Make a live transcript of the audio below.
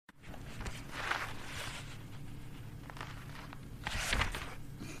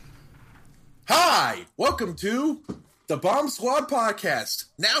Welcome to the Bomb Squad Podcast,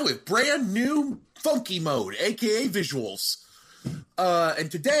 now with brand new funky mode, aka visuals.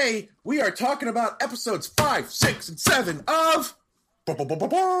 And today we are talking about episodes 5, 6, and 7 of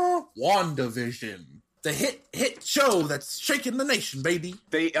WandaVision. The hit show that's shaking the nation, baby.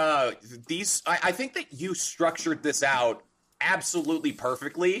 I think that you structured this out absolutely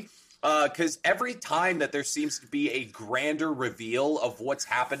perfectly. Because every time that there seems to be a grander reveal of what's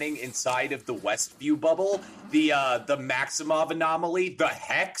happening inside of the Westview bubble, the Maximov anomaly, the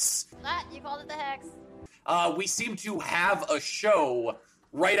Hex. You called it the Hex. We seem to have a show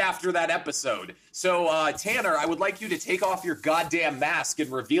right after that episode. So, Tanner, I would like you to take off your goddamn mask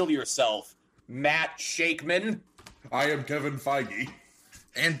and reveal yourself, Matt Shakeman. I am Kevin Feige.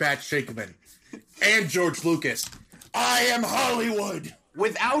 And Matt Shakeman. And George Lucas. I am Hollywood.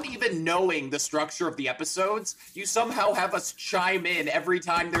 Without even knowing the structure of the episodes, you somehow have us chime in every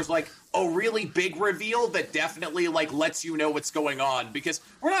time there's, like, a really big reveal that definitely, like, lets you know what's going on. Because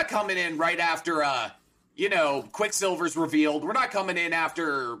we're not coming in right after, Quicksilver's revealed. We're not coming in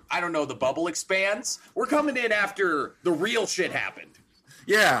after, the bubble expands. We're coming in after the real shit happened.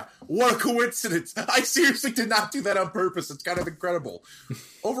 Yeah, what a coincidence. I seriously did not do that on purpose. It's kind of incredible.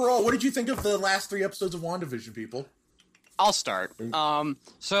 Overall, what did you think of the last 3 episodes of WandaVision, people? I'll start.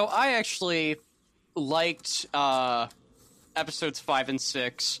 So I actually liked episodes 5 and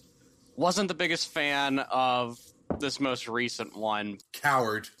 6. Wasn't the biggest fan of this most recent one.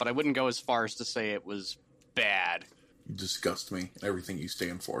 Coward. But I wouldn't go as far as to say it was bad. You disgust me. Everything you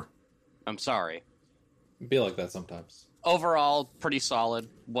stand for. I'm sorry. Be like that sometimes. Overall, pretty solid.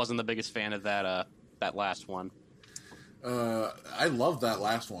 Wasn't the biggest fan of that last one. I love that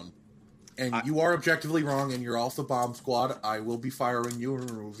last one. And you are objectively wrong, and you're off the Bomb Squad. I will be firing you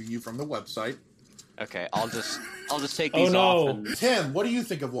and removing you from the website. Okay, I'll just take these off. And... Tim, what do you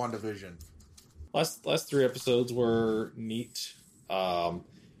think of WandaVision? Last 3 episodes were neat.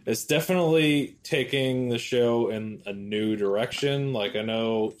 It's definitely taking the show in a new direction. Like, I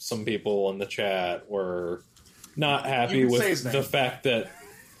know some people in the chat were not happy with the fact that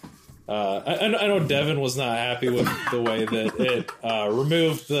I know Devin was not happy with the way that it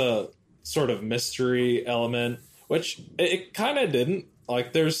removed the sort of mystery element, which it kind of didn't.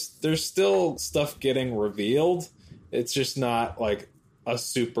 Like, there's still stuff getting revealed. It's just not like a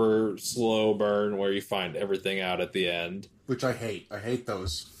super slow burn where you find everything out at the end. Which I hate. I hate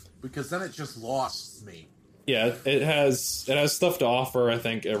those. Because then it just lost me. Yeah, it has stuff to offer, I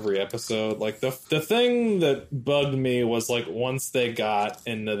think, every episode. Like, the thing that bugged me was, like, once they got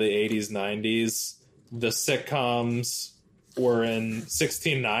into the 80s, 90s, the sitcoms were in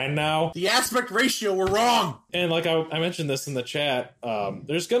 16:9 now. The aspect ratio were wrong. And like I mentioned this in the chat,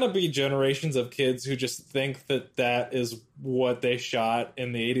 there's going to be generations of kids who just think that is what they shot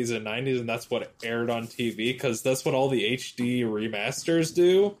in the 80s and 90s, and that's what aired on TV, because that's what all the HD remasters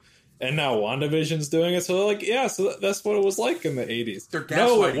do. And now WandaVision's doing it, so they're like, yeah, so that's what it was like in the 80s. They're gaslighting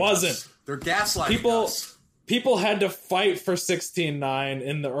No, it wasn't. Us. They're gaslighting us. People had to fight for 16:9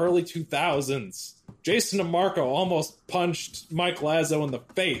 in the early 2000s. Jason DeMarco almost punched Mike Lazo in the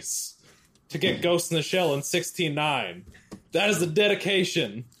face to get Ghost in the Shell in 16:9. That is the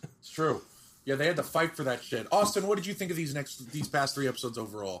dedication. It's true. Yeah, they had to fight for that shit. Austin, what did you think of these past 3 episodes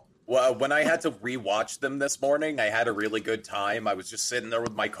overall? Well, when I had to rewatch them this morning, I had a really good time. I was just sitting there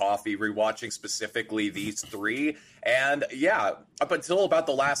with my coffee, rewatching specifically these 3. And yeah, up until about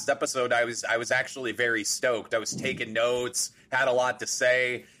the last episode, I was actually very stoked. I was taking notes, had a lot to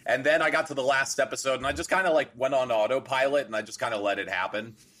say. And then I got to the last episode and I just kind of like went on autopilot and I just kind of let it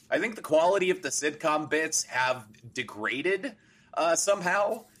happen. I think the quality of the sitcom bits have degraded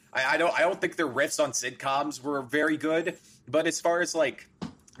somehow. I don't think their riffs on sitcoms were very good. But as far as like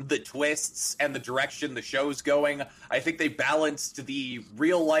the twists and the direction the show's going, I think they balanced the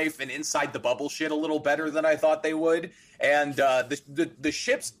real life and inside the bubble shit a little better than I thought they would. And the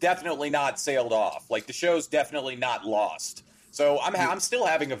ship's definitely not sailed off. Like, the show's definitely not lost. So I'm still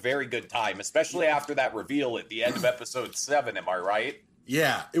having a very good time, especially after that reveal at the end of episode 7. Am I right?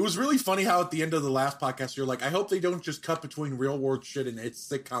 Yeah, it was really funny how at the end of the last podcast, you're like, I hope they don't just cut between real world shit and it's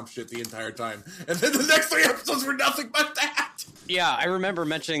sitcom shit the entire time. And then the next 3 episodes were nothing but that. Yeah, I remember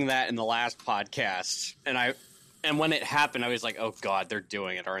mentioning that in the last podcast, and when it happened, I was like, oh god, they're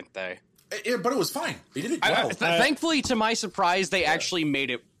doing it, aren't they? But it was fine. They did it well. Thankfully, to my surprise, they actually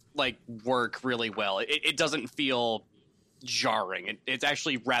made it like work really well. It doesn't feel jarring. It's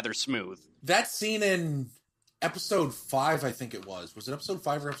actually rather smooth. That scene in episode 5, I think it was it episode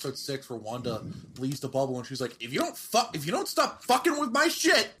 5 or episode 6, where Wanda leaves the bubble and she's like, if you don't stop fucking with my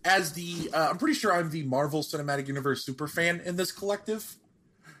shit, as the I'm pretty sure I'm the Marvel Cinematic Universe super fan in this collective.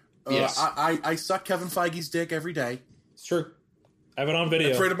 Yes. I suck Kevin Feige's dick every day. It's true. I have it on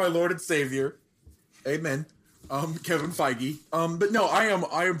video. I pray to my Lord and Savior. Amen. Kevin Feige. But no,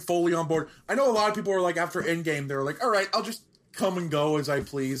 I am fully on board. I know a lot of people are like, after Endgame, they're like, all right, I'll just come and go as I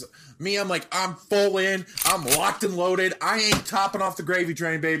please. Me, I'm like, I'm full in. I'm locked and loaded. I ain't topping off the gravy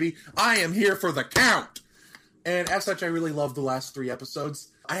train, baby. I am here for the count. And as such, I really loved the last 3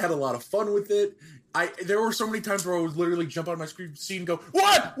 episodes. I had a lot of fun with it. There were so many times where I would literally jump on my screen seat and go,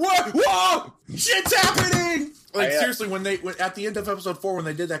 what? Whoa! Shit's happening! Like, seriously, when at the end of episode 4, when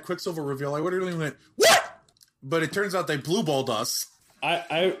they did that Quicksilver reveal, I literally went, what? But it turns out they blue-balled us.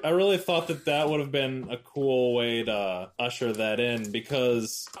 I really thought that would have been a cool way to usher that in,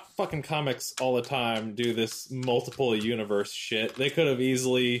 because fucking comics all the time do this multiple universe shit. They could have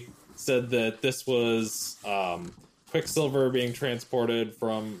easily said that this was Quicksilver being transported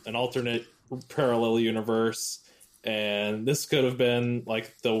from an alternate parallel universe, and this could have been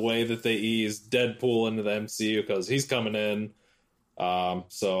like the way that they eased Deadpool into the MCU, because he's coming in. I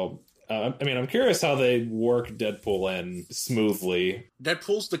mean, I'm curious how they work Deadpool in smoothly.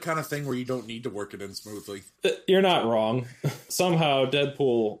 Deadpool's the kind of thing where you don't need to work it in smoothly. You're not wrong. Somehow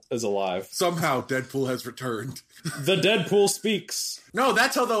Deadpool is alive. Somehow Deadpool has returned. The Deadpool speaks. No,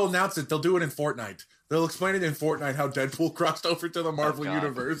 that's how they'll announce it. They'll do it in Fortnite. They'll explain it in Fortnite how Deadpool crossed over to the Marvel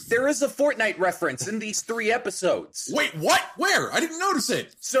Universe. There is a Fortnite reference in these 3 episodes. Wait, what? Where? I didn't notice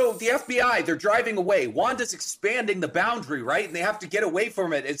it. So the FBI, they're driving away. Wanda's expanding the boundary, right? And they have to get away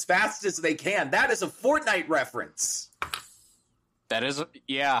from it as fast as they can. That is a Fortnite reference. That is,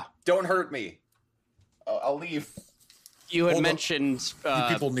 yeah. Don't hurt me. I'll leave. You had mentioned you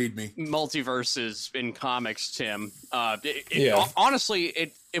people need me. Multiverses in comics, Tim. Yeah.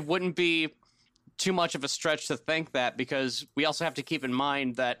 Honestly, it wouldn't be too much of a stretch to think that, because we also have to keep in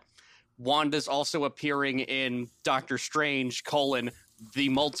mind that Wanda's also appearing in Doctor Strange, the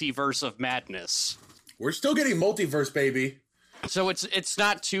Multiverse of Madness. We're still getting multiverse, baby. So it's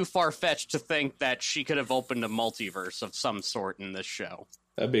not too far-fetched to think that she could have opened a multiverse of some sort in this show.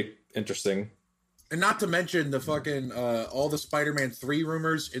 That'd be interesting. And not to mention the fucking, all the Spider-Man 3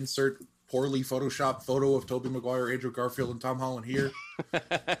 rumors, insert poorly photoshopped photo of Tobey Maguire, Andrew Garfield, and Tom Holland here.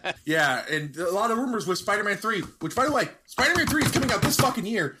 Yeah, and a lot of rumors with Spider-Man 3, which, by the way, Spider-Man 3 is coming out this fucking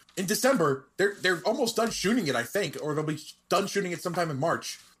year. In December, they're almost done shooting it, I think, or they'll be done shooting it sometime in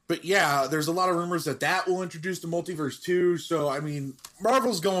March. But yeah, there's a lot of rumors that will introduce the multiverse too. So, I mean,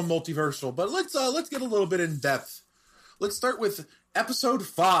 Marvel's going multiversal, but let's get a little bit in depth. Let's start with episode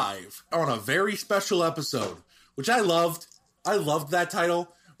 5 on a very special episode, which I loved. I loved that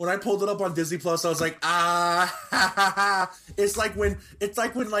title. When I pulled it up on Disney Plus, I was like, It's like when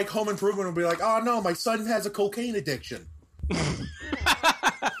like Home Improvement would be like, oh no, my son has a cocaine addiction. Well,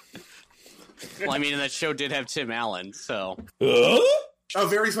 I mean, that show did have Tim Allen, so. A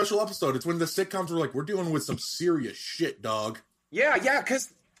very special episode. It's when the sitcoms were like, we're dealing with some serious shit, dog. Yeah,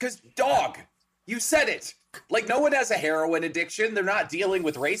 cause dog, you said it. Like, no one has a heroin addiction. They're not dealing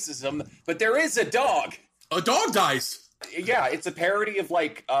with racism, but there is a dog. A dog dies. Yeah, it's a parody of,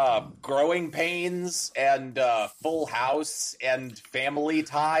 like, Growing Pains and Full House and Family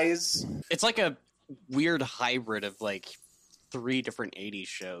Ties. It's like a weird hybrid of, like, 3 different 80s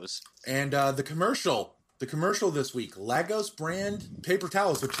shows. And the commercial this week, Lagos brand paper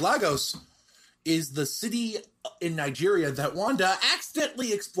towels, which Lagos is the city in Nigeria that Wanda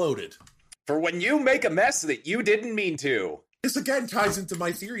accidentally exploded. For when you make a mess that you didn't mean to. This again ties into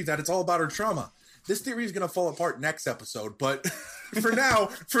my theory that it's all about her trauma. This theory is going to fall apart next episode, but for now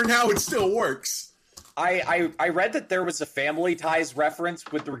it still works. I read that there was a Family Ties reference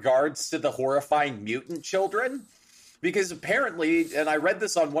with regards to the horrifying mutant children. Because apparently, and I read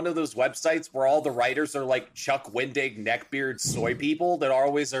this on one of those websites where all the writers are like Chuck Wendig, neckbeard soy people that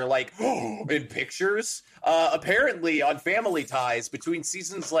always are like, oh, in pictures. Apparently, on Family Ties, between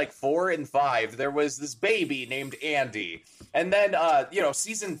seasons like 4 and 5, there was this baby named Andy. And then,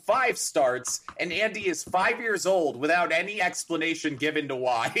 season 5 starts, and Andy is 5 years old without any explanation given to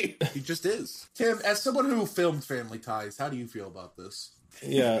why. He just is. Tim, as someone who filmed Family Ties, how do you feel about this?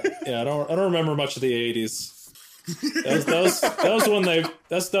 Yeah, I don't remember much of the 80s.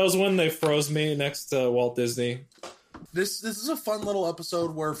 That was when they froze me next to Walt Disney. This is a fun little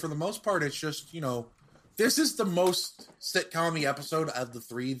episode where, for the most part, it's just, this is the most sitcom-y episode of the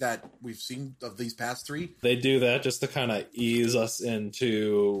 3 that we've seen of these past 3. They do that just to kind of ease us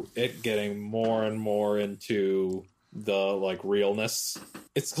into it getting more and more into the, like, realness.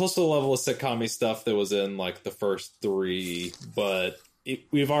 It's close to the level of sitcom-y stuff that was in, like, the first 3, but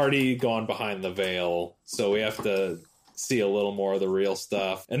we've already gone behind the veil, so we have to see a little more of the real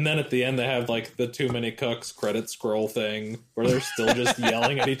stuff. And then at the end, they have like the Too Many Cooks credit scroll thing where they're still just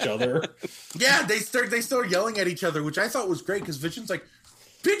yelling at each other. Yeah, they start yelling at each other, which I thought was great because Vision's like,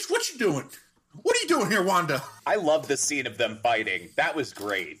 "Bitch, what you doing? What are you doing here, Wanda?" I love the scene of them fighting. That was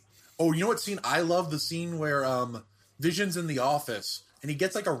great. Oh, you know what scene? I love the scene where Vision's in the office and he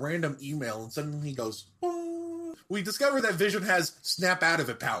gets like a random email and suddenly he goes, "Oh." We discover that Vision has snap out of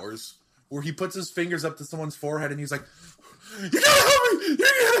it powers, where he puts his fingers up to someone's forehead and he's like, "You gotta help me! You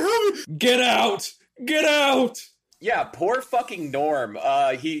gotta help me! Get out! Get out!" Yeah, poor fucking Norm.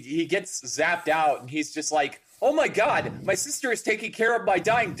 He gets zapped out and he's just like, "Oh my god, my sister is taking care of my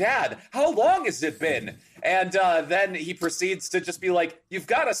dying dad. How long has it been?" And then he proceeds to just be like, "You've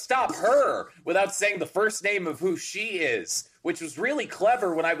got to stop her," without saying the first name of who she is, which was really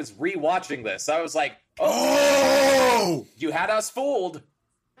clever when I was rewatching this. I was like, Oh! you had us fooled.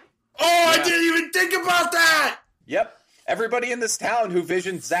 Oh, I didn't even think about that! Yep. Everybody in this town who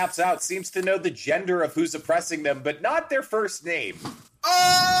Vision zaps out seems to know the gender of who's oppressing them, but not their first name.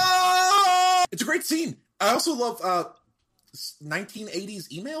 Oh! It's a great scene. I also love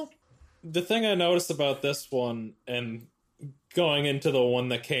 1980s email. The thing I noticed about this one and going into the one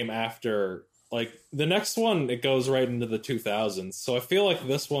that came after, like the next one, it goes right into the 2000s. So I feel like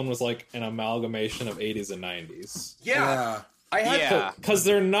this one was like an amalgamation of 80s and 90s. Yeah. I had because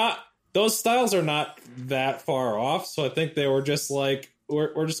they're not, those styles are not that far off. So I think they were just like,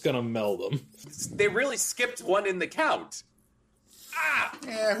 we're just going to meld them. They really skipped one in the count.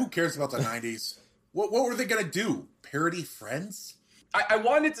 Yeah, who cares about the 90s? What were they going to do? Parody Friends? I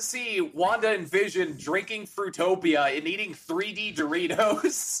wanted to see Wanda and Vision drinking Fruitopia and eating 3D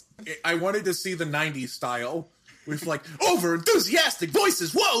Doritos. I wanted to see the 90s style with like over-enthusiastic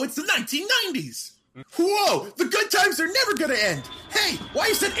voices. Whoa, it's the 1990s. Whoa, the good times are never going to end. Hey, why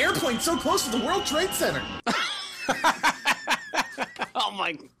is that airplane so close to the World Trade Center? Oh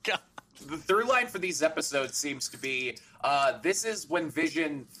my god. The through line for these episodes seems to be, this is when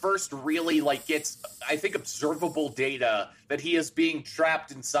Vision first really, like, gets, I think, observable data that he is being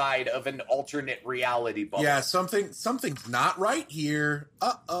trapped inside of an alternate reality bubble. Yeah, something's not right here.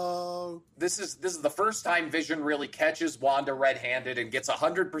 Uh-oh. This is the first time Vision really catches Wanda red-handed and gets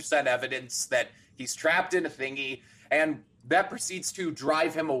 100% evidence that he's trapped in a thingy, and that proceeds to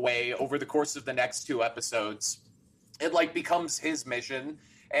drive him away over the course of the next 2 episodes. It, like, becomes his mission.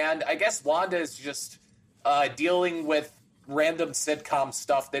 And I guess Wanda is just dealing with random sitcom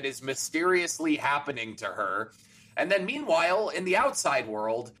stuff that is mysteriously happening to her. And then meanwhile, in the outside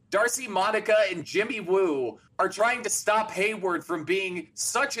world, Darcy, Monica, and Jimmy Woo are trying to stop Hayward from being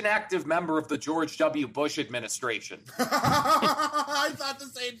such an active member of the George W. Bush administration. I thought the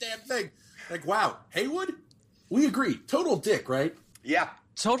same damn thing. Like, wow, Haywood? We agree. Total dick, right? Yeah.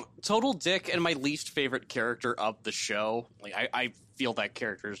 Total dick and my least favorite character of the show. Like I feel that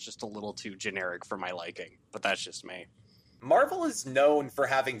character is just a little too generic for my liking, but that's just me. Marvel is known for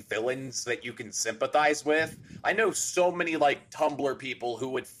having villains that you can sympathize with. I know so many, like, Tumblr people who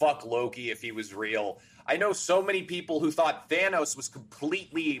would fuck Loki if he was real. I know so many people who thought Thanos was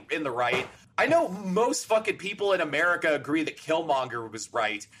completely in the right. I know most fucking people in America agree that Killmonger was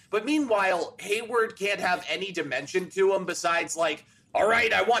right. But meanwhile, Hayward can't have any dimension to him besides, like, all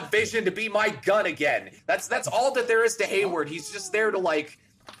right, I want Vision to be my gun again. That's all that there is to Hayward. He's just there to, like,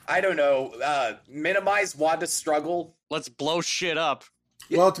 I don't know, minimize Wanda's struggle. Let's blow shit up.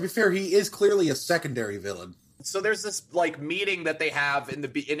 Well, to be fair, he is clearly a secondary villain. So there's this, like, meeting that they have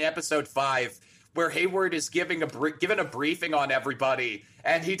in episode 5 where Hayward is given a briefing on everybody,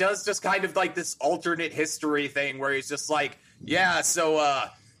 and he does just kind of like this alternate history thing where he's just like, yeah, so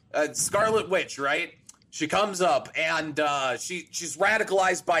Scarlet Witch, right? She comes up, and she's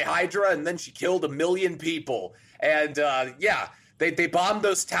radicalized by Hydra, and then she killed 1 million people. And, they bombed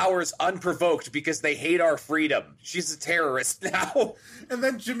those towers unprovoked because they hate our freedom. She's a terrorist now. And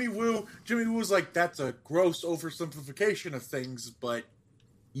then Jimmy Woo's like, that's a gross oversimplification of things, but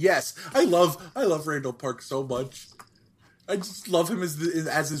yes, I love Randall Park so much. I just love him as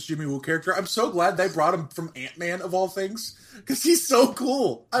this Jimmy Woo character. I'm so glad they brought him from Ant-Man of all things, because he's so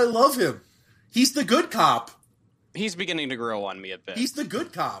cool. I love him. He's the good cop. He's beginning to grow on me a bit. He's the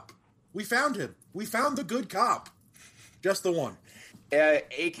good cop. We found him. We found the good cop. Just the one.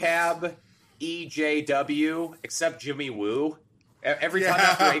 ACAB, EJW, except Jimmy Woo. Every time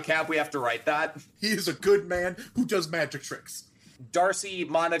after ACAB, we have to write that. He is a good man who does magic tricks. Darcy,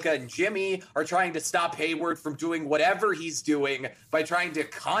 Monica, and Jimmy are trying to stop Hayward from doing whatever he's doing by trying to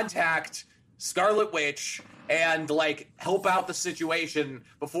contact Scarlet Witch and, like, help out the situation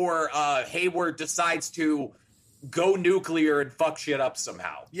before Hayward decides to go nuclear and fuck shit up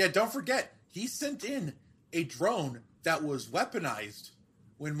somehow. Yeah, don't forget, he sent in a drone that was weaponized.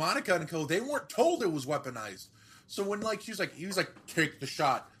 When Monica and Co, they weren't told it was weaponized. So when like he was like, take the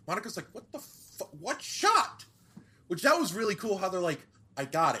shot. Monica's like, what the what shot? Which that was really cool. How they're like, I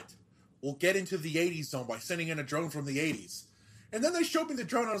got it. We'll get into the 80s zone by sending in a drone from the 80s. And then they showed me the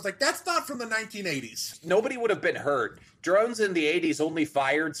drone, and I was like, that's not from the 1980s. Nobody would have been hurt. Drones in the 80s only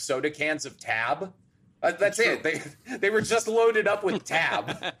fired soda cans of Tab. That's it. They were just loaded up with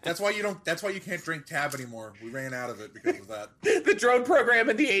Tab. That's why you can't drink Tab anymore. We ran out of it because of that. The drone program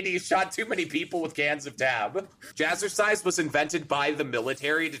in the 80s shot too many people with cans of Tab. Jazzercise was invented by the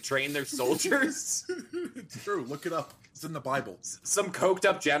military to train their soldiers. It's true. Look it up. It's in the Bible. Some coked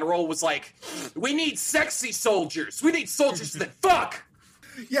up general was like, we need sexy soldiers. We need soldiers that fuck.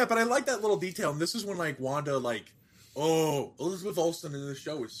 Yeah, but I like that little detail. And this is when like Wanda Elizabeth Olsen in this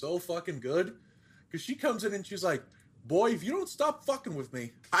show is so fucking good. Because she comes in and she's like, boy, if you don't stop fucking with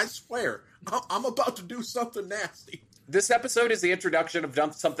me, I swear, I'm about to do something nasty. This episode is the introduction of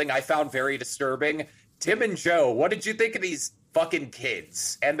something I found very disturbing. Tim and Joe, what did you think of these fucking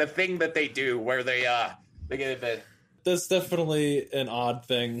kids? And the thing that they do where they get the... That's definitely an odd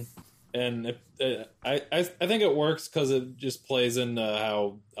thing. And I think it works because it just plays into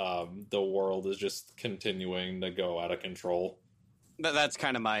how the world is just continuing to go out of control. That's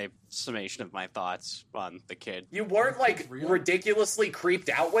kind of my summation of my thoughts on the kid. You weren't, like, ridiculously creeped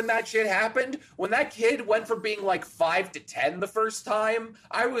out when that shit happened? When that kid went from being, like, 5 to 10 the first time,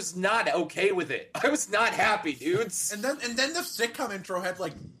 I was not okay with it. I was not happy, dudes. And then the sitcom intro had,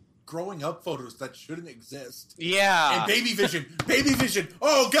 like, growing up photos that shouldn't exist. Yeah. And baby vision.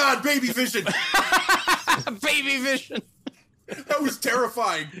 Oh, God, baby vision. Baby vision. That was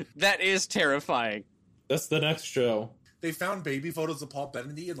terrifying. That is terrifying. That's the next show. They found baby photos of Paul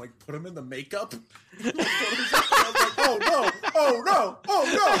Bettany and like put them in the makeup. I was like, oh no,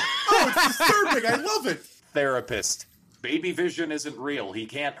 oh, it's disturbing. I love it. Therapist. Baby Vision isn't real. He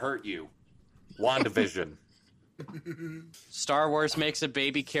can't hurt you. WandaVision. Star Wars makes a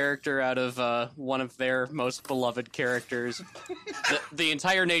baby character out of one of their most beloved characters. The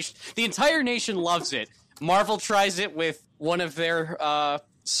entire nation loves it. Marvel tries it with one of their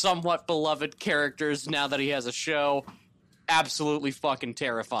somewhat beloved characters now that he has a show. Absolutely fucking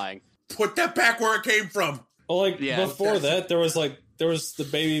terrifying. Put that back where it came from. Well, before that, there was the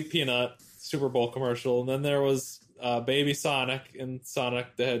Baby Peanut Super Bowl commercial, and then there was Baby Sonic in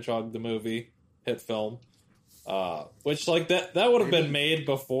Sonic the Hedgehog the movie hit film, which that would have been made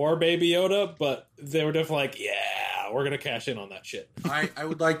before Baby Yoda, but they were definitely like, yeah, we're gonna cash in on that shit. I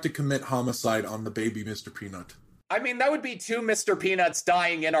would like to commit homicide on the baby Mr. Peanut. I mean, that would be 2 Mr. Peanuts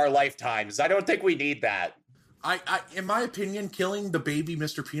dying in our lifetimes. I don't think we need that. I in my opinion, killing the baby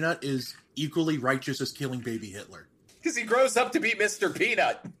Mr. Peanut is equally righteous as killing baby Hitler. Because he grows up to be Mr.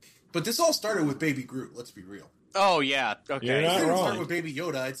 Peanut. But this all started with baby Groot, let's be real. Oh, yeah. Okay. You're It not didn't wrong. start with baby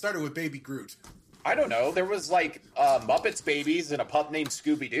Yoda, it started with baby Groot. I don't know. There was, Muppets babies and a pup named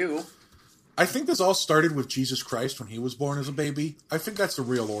Scooby-Doo. I think this all started with Jesus Christ when he was born as a baby. I think that's the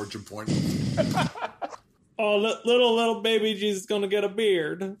real origin point. Oh, little baby Jesus gonna get a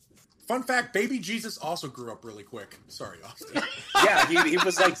beard. Fun fact, baby Jesus also grew up really quick. Sorry, Austin. Yeah, he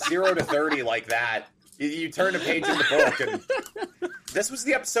was 0 to 30 like that. You turn a page in the book, and this was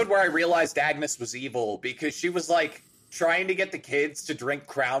the episode where I realized Agnes was evil, because she was, trying to get the kids to drink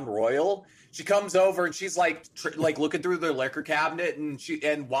Crown Royal. She comes over, and she's, looking through their liquor cabinet,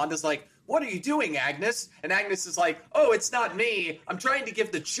 and Wanda's like, what are you doing, Agnes? And Agnes is like, oh, it's not me. I'm trying to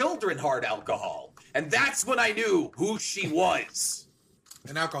give the children hard alcohol. And that's when I knew who she was.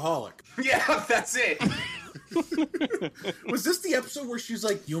 An alcoholic. Yeah, that's it. Was this the episode where she's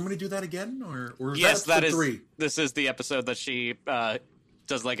like, you want me to do that again? Or Yes, that is. 3? This is the episode that she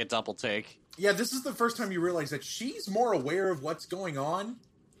does a double take. Yeah, this is the first time you realize that she's more aware of what's going on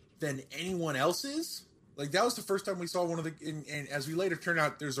than anyone else is. That was the first time we saw one of the... And as we later turn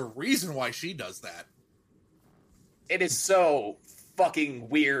out, there's a reason why she does that. It is so fucking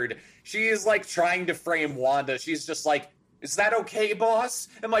weird. She is, trying to frame Wanda. She's just like, is that okay, boss?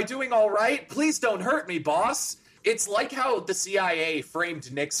 Am I doing all right? Please don't hurt me, boss. It's like how the CIA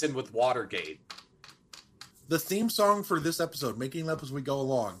framed Nixon with Watergate. The theme song for this episode, making it up as we go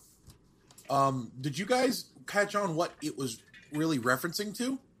along. Did you guys catch on what it was really referencing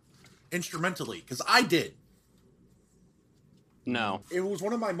to? Instrumentally, because I did. No. It was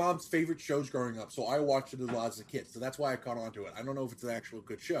one of my mom's favorite shows growing up, so I watched it a lot as a kid, so that's why I caught on to it. I don't know if it's an actual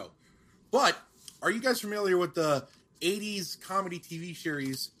good show. But, are you guys familiar with the 80s comedy TV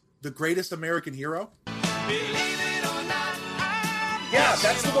series, The Greatest American Hero? Yeah,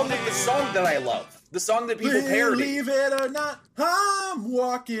 that's the one with the song that I love. The song that people parody. Believe it or not, I'm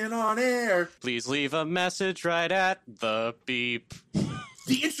walking on air. Please leave a message right at the beep.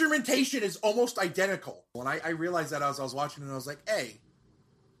 The instrumentation is almost identical. When I realized that as I was watching it, I was like, hey,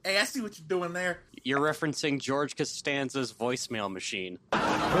 I see what you're doing there. You're referencing George Costanza's voicemail machine.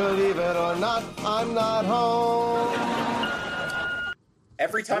 Believe it or not, I'm not home.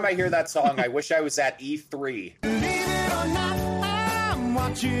 Every time I hear that song, I wish I was at E3. Believe it or not, I'm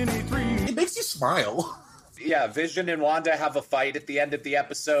watching E3. It makes you smile. Yeah, Vision and Wanda have a fight at the end of the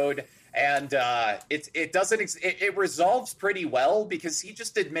episode, and it resolves pretty well because he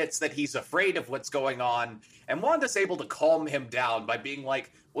just admits that he's afraid of what's going on, and Wanda's able to calm him down by being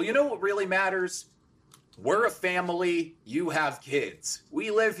like, well, you know what really matters? We're a family, you have kids,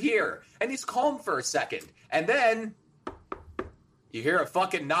 we live here. And he's calm for a second, and then you hear a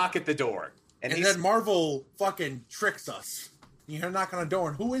fucking knock at the door. And then Marvel fucking tricks us. You hear a knock on the door,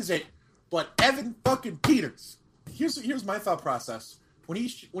 and who is it but Evan fucking Peters? Here's my thought process. When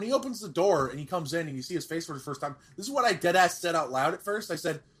he opens the door and he comes in and you see his face for the first time, this is what I deadass said out loud at first. I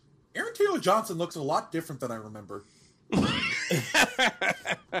said, Aaron Taylor Johnson looks a lot different than I remember. and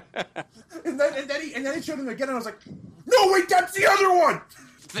then he showed him again, and I was like, no, wait, that's the other one!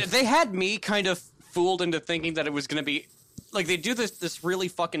 They had me kind of fooled into thinking that it was going to be... Like, they do this really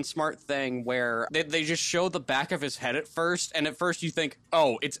fucking smart thing where they just show the back of his head at first, and at first you think,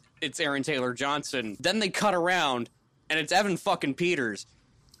 oh, it's Aaron Taylor Johnson. Then they cut around, and it's Evan fucking Peters.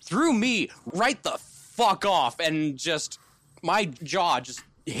 Threw me right the fuck off, and just... My jaw just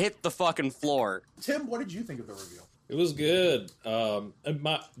hit the fucking floor. Tim, what did you think of the reveal? It was good. And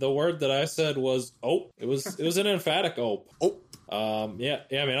the word that I said was "ope." It was an emphatic "ope." Oh. I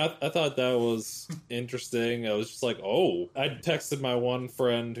mean, I thought that was interesting. I was just like, oh. I texted my one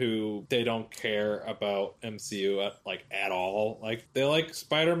friend who they don't care about MCU at all. Like, they like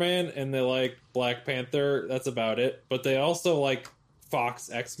Spider-Man and they like Black Panther. That's about it. But they also like Fox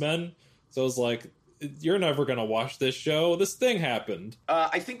X-Men. So I was like, you're never going to watch this show. This thing happened.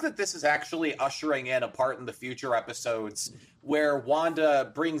 I think that this is actually ushering in a part in the future episodes where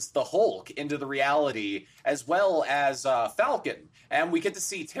Wanda brings the Hulk into the reality, as well as Falcon. And we get to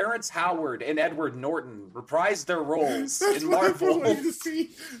see Terrence Howard and Edward Norton reprise their roles in Marvel. What I wanted to see.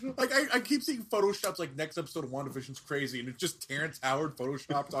 Like, I keep seeing photoshops, like, next episode of WandaVision's crazy, and it's just Terrence Howard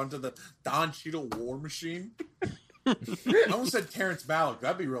photoshopped onto the Don Cheadle War Machine. I almost said Terrence Malick.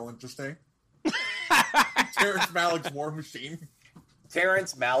 That'd be real interesting. Terrence Malick's War Machine.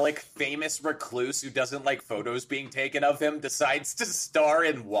 Terrence Malick, famous recluse who doesn't like photos being taken of him, decides to star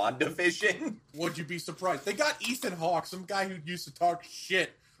in WandaVision. Would you be surprised? They got Ethan Hawke, some guy who used to talk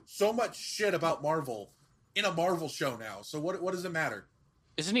so much shit about Marvel, in a Marvel show now. So what does it matter?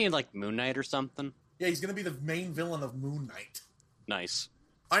 Isn't he in, like, Moon Knight or something? Yeah, he's going to be the main villain of Moon Knight. Nice.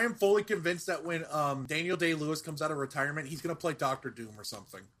 I am fully convinced that when Daniel Day-Lewis comes out of retirement, he's going to play Doctor Doom or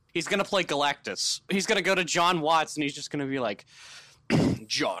something. He's going to play Galactus. He's going to go to John Watts, and he's just going to be like,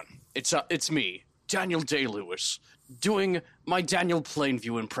 John, it's me, Daniel Day-Lewis, doing my Daniel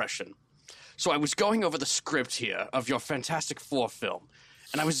Plainview impression. So I was going over the script here of your Fantastic Four film,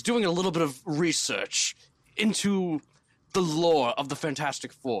 and I was doing a little bit of research into the lore of the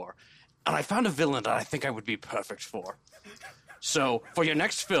Fantastic Four, and I found a villain that I think I would be perfect for. So, for your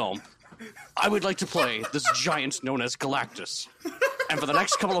next film, I would like to play this giant known as Galactus. And for the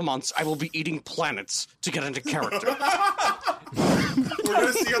next couple of months, I will be eating planets to get into character. We're going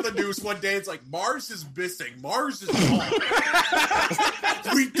to see on the news one day, it's like, Mars is missing. Mars is gone.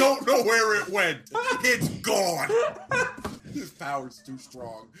 We don't know where it went. It's gone. His power's too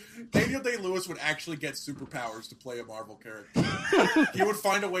strong. Daniel Day-Lewis would actually get superpowers to play a Marvel character. He would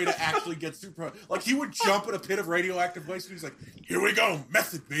find a way to actually get superpowers. Like, he would jump in a pit of radioactive waste and he's like, here we go,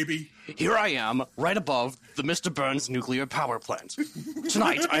 method, baby. Here I am, right above the Mr. Burns nuclear power plant.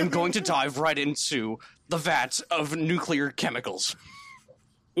 Tonight, I'm going to dive right into the vat of nuclear chemicals.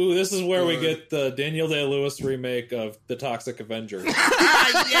 Ooh, this is where we get the Daniel Day-Lewis remake of The Toxic Avenger.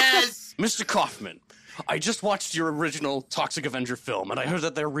 Yes! Mr. Kaufman, I just watched your original Toxic Avenger film, and I heard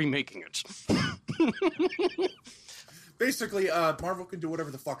that they're remaking it. Basically, Marvel can do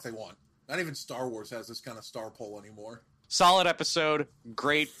whatever the fuck they want. Not even Star Wars has this kind of star pull anymore. Solid episode,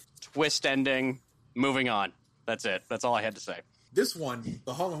 great twist ending, moving on. That's it. That's all I had to say. This one,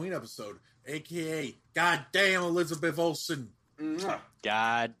 the Halloween episode, a.k.a. Goddamn Elizabeth Olsen.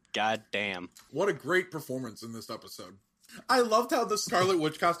 God damn. What a great performance in this episode. I loved how the Scarlet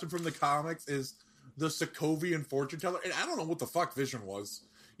Witch costume from the comics is the Sokovian fortune teller, and I don't know what the fuck Vision was.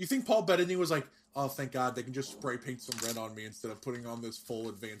 You think Paul Bettany was like, oh, thank God, they can just spray paint some red on me instead of putting on this full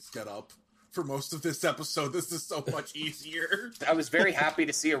advanced get-up. for most of this episode. This is so much easier. I was very happy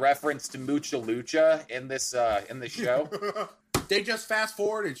to see a reference to Mucha Lucha in this show. They just fast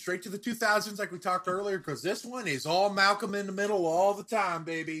forwarded straight to the 2000s like we talked earlier, because this one is all Malcolm in the middle all the time,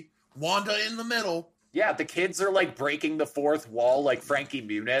 baby. Wanda in the middle. Yeah, the kids are like breaking the fourth wall like Frankie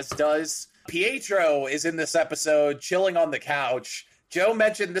Muniz does. Pietro is in this episode chilling on the couch. Joe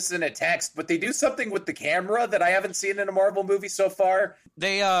mentioned this in a text, but they do something with the camera that I haven't seen in a Marvel movie so far.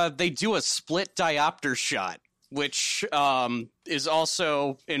 They do a split diopter shot, which is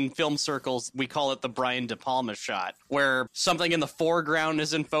also in film circles, we call it the Brian De Palma shot, where something in the foreground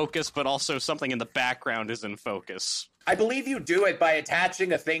is in focus, but also something in the background is in focus. I believe you do it by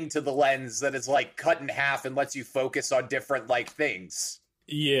attaching a thing to the lens that is like cut in half and lets you focus on different like things.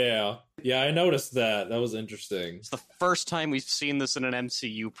 Yeah, I noticed that. That was interesting. It's the first time we've seen this in an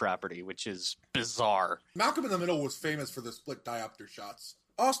MCU property, which is bizarre. Malcolm in the Middle was famous for the split diopter shots.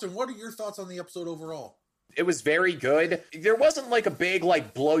 Austin, what are your thoughts on the episode overall? It was very good. There wasn't like a big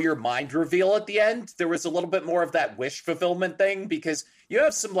like blow your mind reveal at the end. There was a little bit more of that wish fulfillment thing because you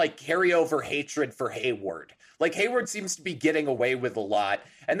have some like carryover hatred for Hayward. Like Hayward seems to be getting away with a lot.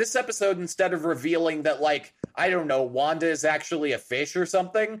 And this episode, instead of revealing that like, I don't know, Wanda is actually a fish or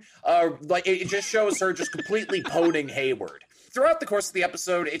something, like it just shows her just completely poning Hayward. Throughout the course of the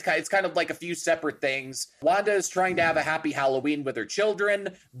episode, it's kind of like a few separate things. Wanda is trying to have a happy Halloween with her children.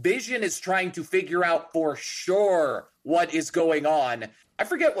 Vision is trying to figure out for sure what is going on. I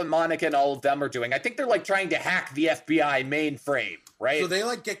forget what Monica and all of them are doing. I think they're like trying to hack the FBI mainframe, right? So they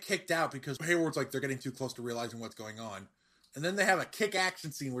like get kicked out because Hayward's like they're getting too close to realizing what's going on. And then they have a kick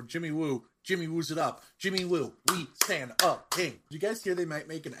action scene where Jimmy Woo's it up. Jimmy Woo, we stand up, king. Did you guys hear they might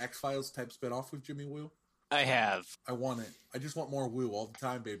make an X-Files type spinoff with Jimmy Woo? I have. I want it. I just want more Woo all the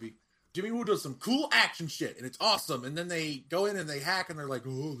time, baby. Jimmy Woo does some cool action shit, and it's awesome. And then they go in and they hack, and they're like,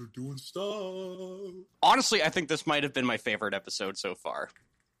 oh, they're doing stuff. Honestly, I think this might have been my favorite episode so far.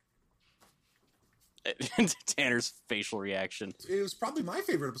 Tanner's facial reaction. It was probably my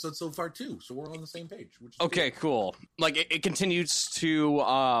favorite episode so far, too. So we're on the same page. Which is okay, good. cool. Like, it continues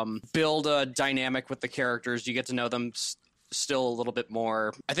to build a dynamic with the characters. You get to know them still a little bit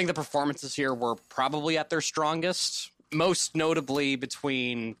more. I think the performances here were probably at their strongest, most notably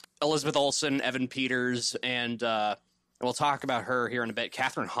between Elizabeth Olsen, Evan Peters, and we'll talk about her here in a bit.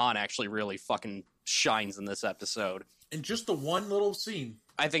 Catherine Hahn actually really fucking shines in this episode. In just the one little scene.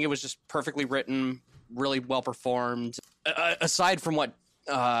 I think it was just perfectly written, really well performed. Aside from what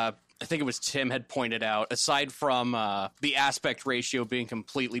I think it was Tim had pointed out, aside from the aspect ratio being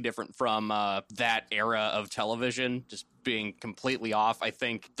completely different from that era of television, just being completely off, I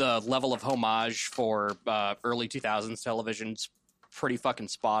think the level of homage for early 2000s television's pretty fucking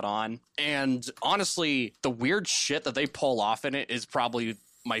spot on. And honestly, the weird shit that they pull off in it is probably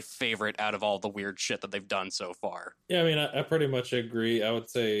my favorite out of all the weird shit that they've done so far. Yeah, I mean, I pretty much agree. I would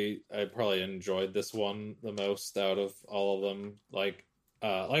say I probably enjoyed this one the most out of all of them. Like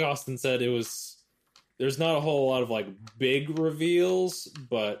Austin said, there's not a whole lot of like big reveals,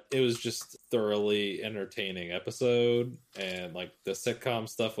 but it was just thoroughly entertaining episode. And like the sitcom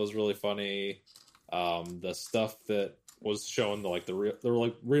stuff was really funny. The stuff that was shown, like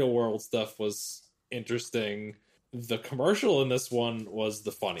the real world stuff was interesting. The commercial in this one was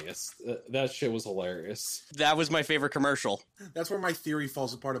the funniest. That shit was hilarious. That was my favorite commercial. That's where my theory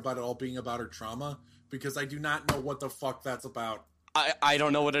falls apart about it all being about her trauma, because I do not know what the fuck that's about. I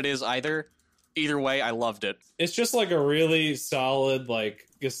don't know what it is either. Either way, I loved it. It's just like a really solid, like,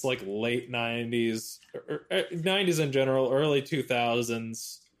 just like late 90s, or 90s in general, early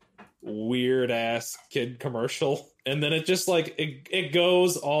 2000s, weird-ass kid commercial. And then it just, like, it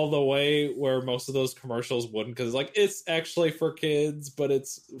goes all the way where most of those commercials wouldn't, because, like, it's actually for kids, but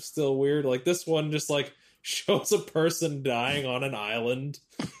it's still weird. Like, this one just, like, shows a person dying on an island.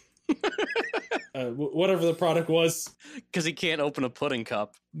 Whatever the product was. Because he can't open a pudding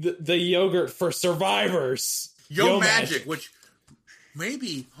cup. The yogurt for survivors. Yo Magic, which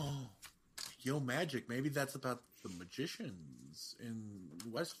maybe... Yo Magic, maybe that's about the magicians in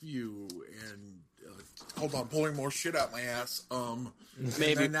Westview and... hold on, pulling more shit out my ass.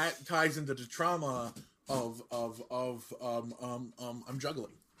 Maybe. And that ties into the trauma of I'm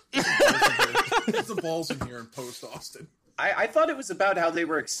juggling. Get some balls in here in post, Austin. I thought it was about how they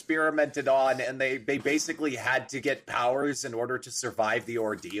were experimented on and they basically had to get powers in order to survive the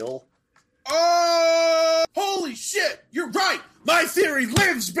ordeal. Oh, holy shit! You're right! My theory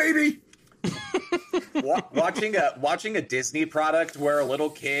lives, baby! Watching a Disney product where a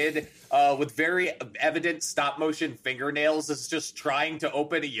little kid with very evident stop motion fingernails is just trying to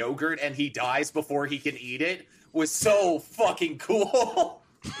open a yogurt and he dies before he can eat it was so fucking cool.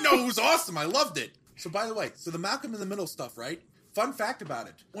 No, it was awesome. I loved it. So, by the way, the Malcolm in the Middle stuff, right? Fun fact about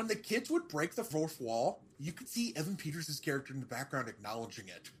it. When the kids would break the fourth wall, you could see Evan Peters' character in the background acknowledging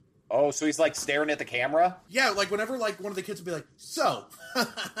it. Oh, so he's like staring at the camera? Yeah, like whenever like one of the kids would be like, so,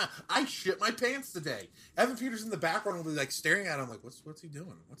 I shit my pants today. Evan Peters in the background will be like staring at him like, what's he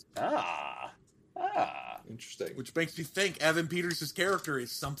doing? Interesting. Which makes me think Evan Peters' character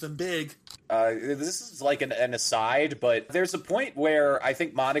is something big. This is like an aside, but there's a point where I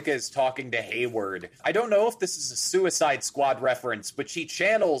think Monica is talking to Hayward. I don't know if this is a Suicide Squad reference, but she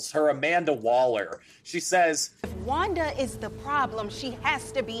channels her Amanda Waller. She says, If Wanda is the problem, she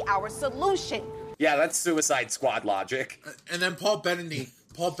has to be our solution. yeah, that's Suicide Squad logic. And then Paul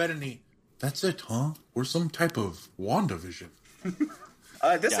Bettany, that's it, huh? We're some type of WandaVision.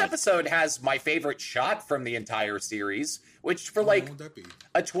 This episode has my favorite shot from the entire series, which for like What would that be?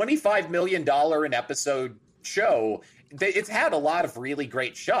 a $25 million an episode show, it's had a lot of really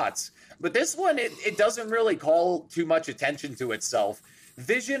great shots. But this one, it doesn't really call too much attention to itself.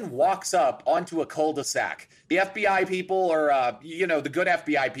 Vision walks up onto a cul-de-sac. The FBI people, or the good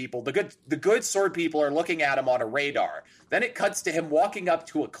FBI people, the good sword people are looking at him on a radar. Then it cuts to him walking up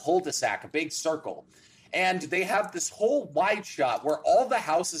to a cul-de-sac, a big circle. And they have this whole wide shot where all the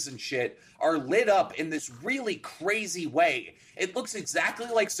houses and shit are lit up in this really crazy way. It looks exactly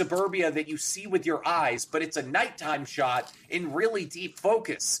like suburbia that you see with your eyes, but it's a nighttime shot in really deep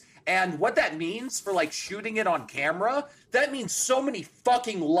focus. And what that means for like shooting it on camera, that means so many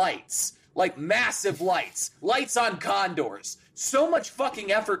fucking lights. Like massive lights. Lights on condors. So much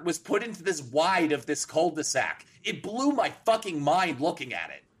fucking effort was put into this wide of this cul-de-sac. It blew my fucking mind looking at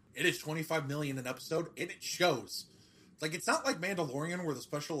it. It is $25 million an episode, and it shows. Like, it's not like Mandalorian where the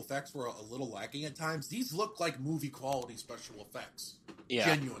special effects were a little lacking at times. These look like movie quality special effects.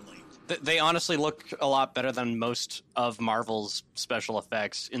 Yeah. Genuinely. They honestly look a lot better than most of Marvel's special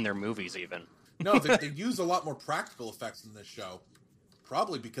effects in their movies, even. No, they use a lot more practical effects in this show.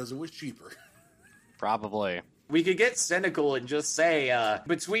 Probably because it was cheaper. Probably. We could get cynical and just say,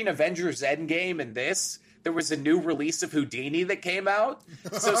 between Avengers Endgame and this, there was a new release of Houdini that came out.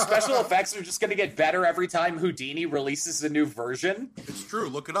 So special effects are just going to get better every time Houdini releases a new version. It's true.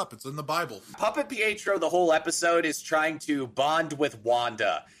 Look it up. It's in the Bible. Puppet Pietro, the whole episode, is trying to bond with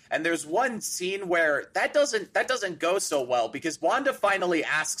Wanda. And there's one scene where that doesn't go so well because Wanda finally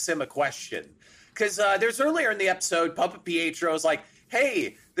asks him a question. Because there's earlier in the episode, Puppet Pietro's like,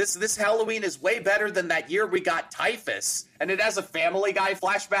 hey, this Halloween is way better than that year we got typhus. And it has a Family Guy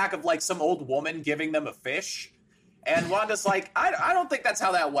flashback of like some old woman giving them a fish. And Wanda's like, I don't think that's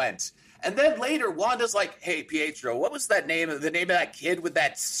how that went. And then later, Wanda's like, hey, Pietro, what was the name of that kid with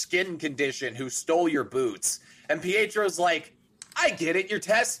that skin condition who stole your boots? And Pietro's like, I get it, you're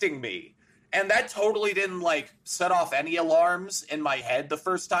testing me. And that totally didn't, like, set off any alarms in my head the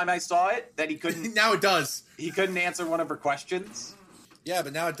first time I saw it, that he couldn't... Now it does. He couldn't answer one of her questions. Yeah,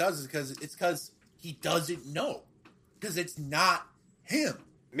 but now it does because he doesn't know. Because it's not him.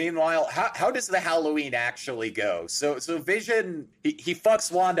 Meanwhile, how does the Halloween actually go? So Vision, he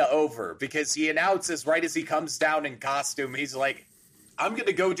fucks Wanda over because he announces right as he comes down in costume, he's like, I'm going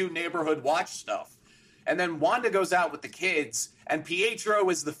to go do neighborhood watch stuff. And then Wanda goes out with the kids, and Pietro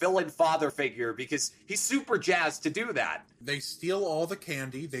is the fill-in father figure because he's super jazzed to do that. They steal all the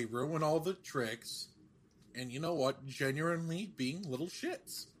candy, they ruin all the tricks, and you know what? Genuinely being little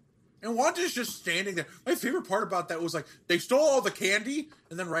shits. And Wanda's just standing there. My favorite part about that was like, they stole all the candy,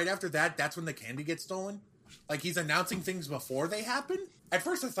 and then right after that, that's when the candy gets stolen. Like, he's announcing things before they happen. At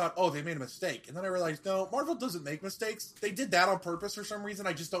first I thought, oh, they made a mistake. And then I realized, no, Marvel doesn't make mistakes. They did that on purpose for some reason.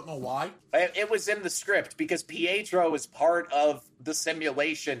 I just don't know why. It was in the script because Pietro is part of the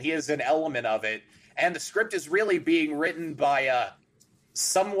simulation. He is an element of it. And the script is really being written by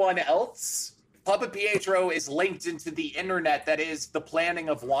someone else. Puppet Pietro is linked into the internet that is the planning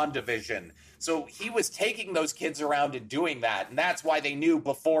of WandaVision. So he was taking those kids around and doing that. And that's why they knew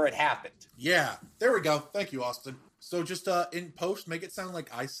before it happened. Yeah, there we go. Thank you, Austin. So just in post, make it sound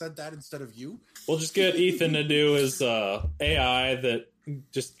like I said that instead of you. We'll just get Ethan to do his AI that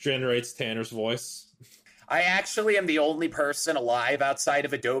just generates Tanner's voice. I actually am the only person alive outside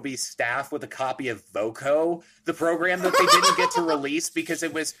of Adobe's staff with a copy of Voco, the program that they didn't get to release because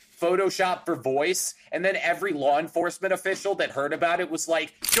it was Photoshop for voice. And then every law enforcement official that heard about it was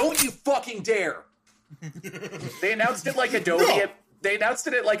like, don't you fucking dare. They announced it like Adobe... No. They announced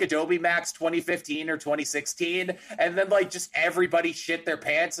it at like Adobe Max 2015 or 2016, and then like just everybody shit their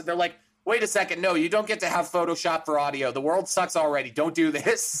pants, and they're like, wait a second, no, you don't get to have Photoshop for audio. The world sucks already. Don't do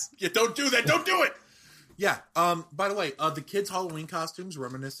this. Yeah, don't do that. Don't do it. Yeah. By the way, the kids' Halloween costumes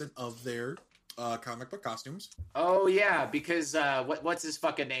reminiscent of their comic book costumes. Oh yeah, because what's his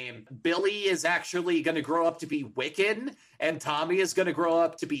fucking name? Billy is actually going to grow up to be Wiccan, and Tommy is going to grow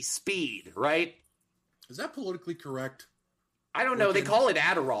up to be Speed, right? Is that politically correct? I don't know. Wiccan. They call it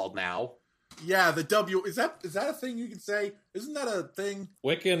Adderall now. Yeah, the W is that a thing you can say? Isn't that a thing?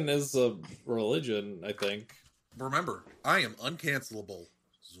 Wiccan is a religion, I think. Remember, I am uncancelable.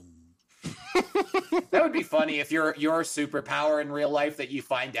 Zoom. That would be funny if your superpower in real life that you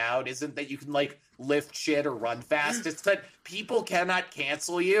find out isn't that you can like lift shit or run fast. It's that people cannot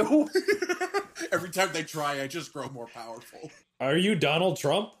cancel you. Every time they try, I just grow more powerful. Are you Donald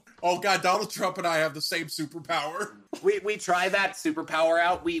Trump? Oh god, Donald Trump and I have the same superpower. We try that superpower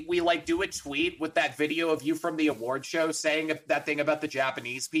out. We like do a tweet with that video of you from the award show saying that thing about the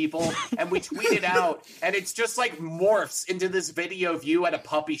Japanese people, and we tweet it out, and it's just like morphs into this video of you at a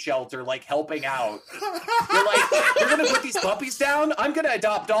puppy shelter, like helping out. You're like, you're gonna put these puppies down? I'm gonna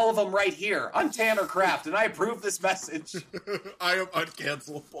adopt all of them right here. I'm Tanner Kraft, and I approve this message. I am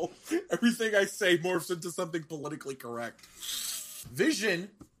uncancelable. Everything I say morphs into something politically correct. Vision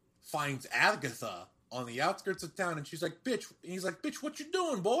finds Agatha on the outskirts of town, and she's like, bitch. And he's like, bitch, what you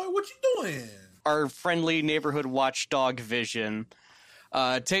doing, boy? What you doing? Our friendly neighborhood watchdog Vision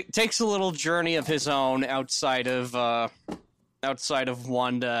takes a little journey of his own outside of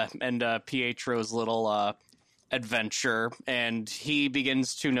Wanda and Pietro's little adventure, and he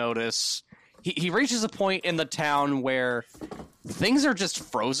begins to notice. He reaches a point in the town where things are just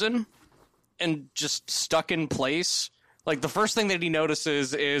frozen and just stuck in place. Like, the first thing that he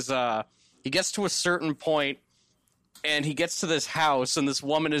notices is he gets to a certain point, and he gets to this house, and this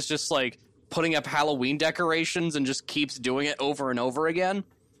woman is just, like, putting up Halloween decorations and just keeps doing it over and over again.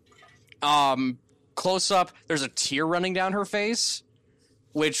 Close up, there's a tear running down her face,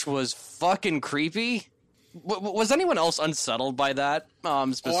 which was fucking creepy. Was anyone else unsettled by that,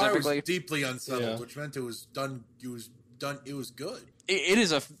 specifically? I was deeply unsettled, Yeah. which meant it was done. It was good. It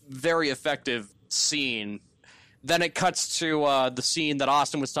is a very effective scene. Then it cuts to the scene that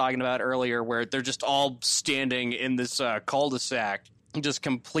Austin was talking about earlier, where they're just all standing in this cul-de-sac, just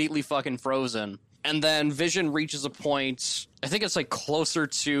completely fucking frozen. And then Vision reaches a point, I think it's like closer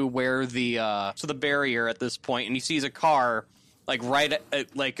to where the barrier at this point, and he sees a car like right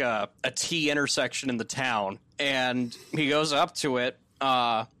at like a T intersection in the town, and he goes up to it.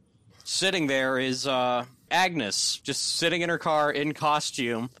 Sitting there is Agnes, just sitting in her car in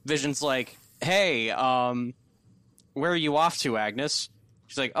costume. Vision's like, "Hey, where are you off to, Agnes?"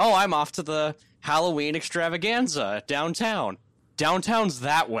 She's like, "Oh, I'm off to the Halloween extravaganza downtown. Downtown's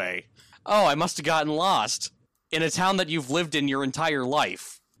that way. Oh, I must have gotten lost in a town that you've lived in your entire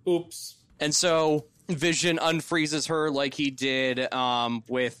life." Oops. And so Vision unfreezes her like he did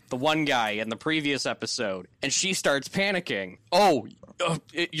with the one guy in the previous episode, and she starts panicking. "Oh,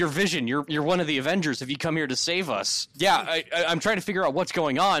 you're Vision. You're one of the Avengers. Have you come here to save us?" "Yeah, I'm trying to figure out what's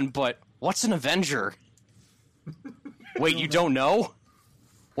going on, but what's an Avenger?" "Wait, you don't know?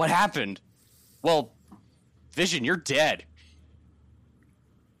 What happened?" "Well, Vision, you're dead.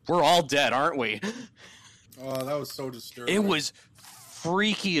 We're all dead, aren't we?" Oh, that was so disturbing. It was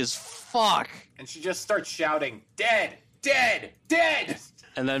freaky as fuck. And she just starts shouting, "Dead! Dead! Dead!"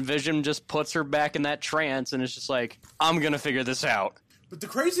 And then Vision just puts her back in that trance and is just like, "I'm gonna figure this out." But the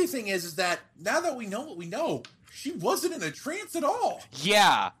crazy thing is that now that we know what we know, she wasn't in a trance at all.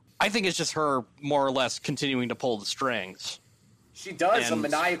 Yeah, I think it's just her more or less continuing to pull the strings. She does a And-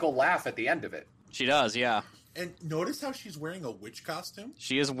 maniacal laugh at the end of it. She does, yeah. And notice how she's wearing a witch costume?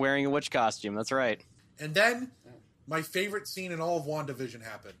 She is wearing a witch costume, that's right. And then my favorite scene in all of WandaVision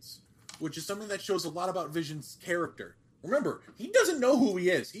happens, which is something that shows a lot about Vision's character. Remember, he doesn't know who he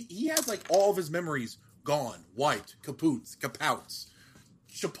is. He has like all of his memories gone, wiped, kapouts,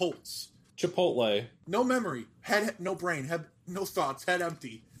 Chipotle. no memory, head, no brain, head, no thoughts, head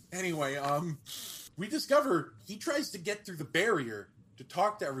empty. Anyway, we discover he tries to get through the barrier to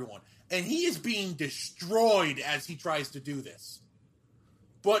talk to everyone, and he is being destroyed as he tries to do this.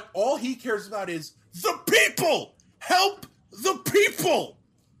 But all he cares about is the people! Help the people!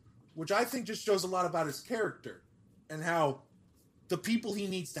 Which I think just shows a lot about his character and how the people he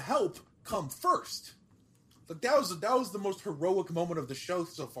needs to help come first. Like that was the most heroic moment of the show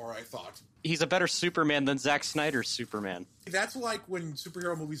so far, I thought. He's a better Superman than Zack Snyder's Superman. That's like when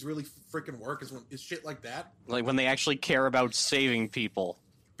superhero movies really freaking work, is shit like that. Like when they actually care about saving people.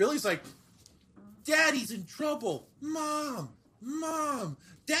 Billy's like, "Daddy's in trouble. Mom,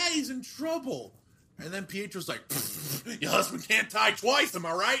 Daddy's in trouble." And then Pietro's like, "Your husband can't tie twice, am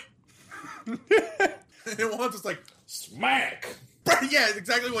I right?" And then Wanda's like, Smack! "Yeah,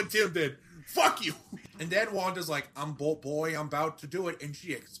 exactly what Tim did. Fuck you." And then Wanda's like, I'm Bolt Boy, I'm about to do it, and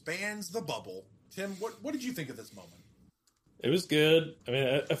she expands the bubble. Tim, what did you think of this moment? It was good. I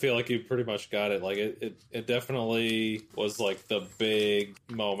mean, I feel like you pretty much got it. Like, it definitely was, like, the big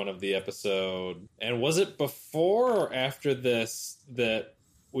moment of the episode. And was it before or after this that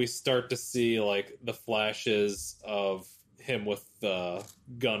we start to see, like, the flashes of him with the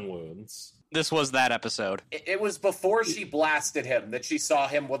gun wounds? This was that episode. It was before she blasted him that she saw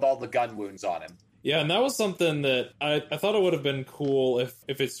him with all the gun wounds on him. Yeah, and that was something that I thought it would have been cool if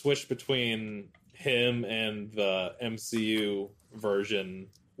it switched between him and the MCU version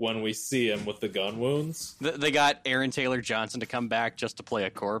when we see him with the gun wounds. They got Aaron Taylor Johnson to come back just to play a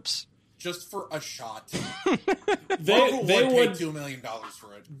corpse. Just for a shot. they would would pay $2 million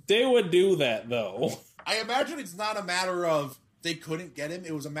for it. They would do that, though. I imagine it's not a matter of they couldn't get him.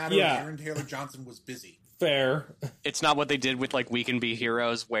 It was a matter of Aaron Taylor Johnson was busy. Fair. It's not what they did with, like, We Can Be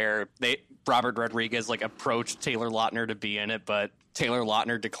Heroes, where Robert Rodriguez, like, approached Taylor Lautner to be in it, but Taylor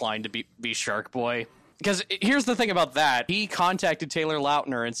Lautner declined to be Shark Boy. Because here's the thing about that. He contacted Taylor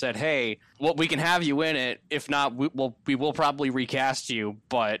Lautner and said, hey, well, we can have you in it. If not, we will probably recast you,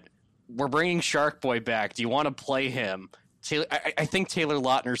 but we're bringing Shark Boy back. Do you want to play him? I think Taylor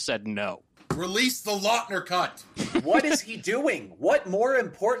Lautner said no. Release the Lautner cut. What is he doing? What more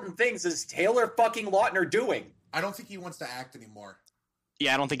important things is Taylor fucking Lautner doing? I don't think he wants to act anymore.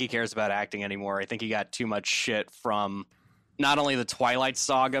 Yeah, I don't think he cares about acting anymore. I think he got too much shit from not only the Twilight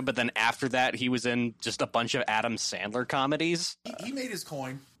Saga, but then after that, he was in just a bunch of Adam Sandler comedies. He made his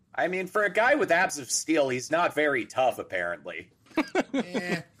coin. I mean, for a guy with abs of steel, he's not very tough, apparently.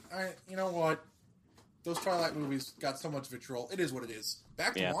 You know what? Those Twilight movies got so much vitriol. It is what it is.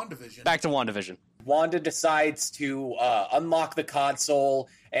 Back to WandaVision. Back to WandaVision. Wanda decides to unlock the console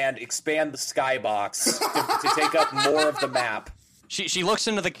and expand the skybox to take up more of the map. She looks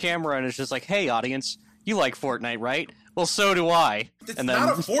into the camera and is just like, hey, audience, you like Fortnite, right? Well, so do I. It's not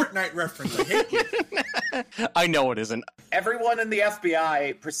a Fortnite reference. I hate you. I know it isn't. Everyone in the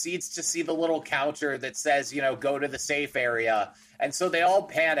FBI proceeds to see the little counter that says, go to the safe area. And so they all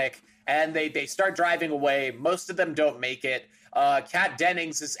panic, and they start driving away. Most of them don't make it. Kat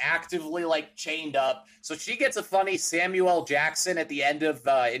Dennings is actively, chained up. So she gets a funny Samuel L. Jackson at the end of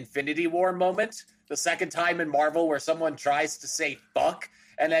Infinity War moment. The second time in Marvel where someone tries to say fuck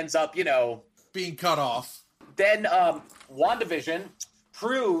and ends up, being cut off. Then WandaVision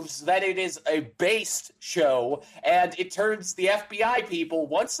proves that it is a based show, and it turns the FBI people,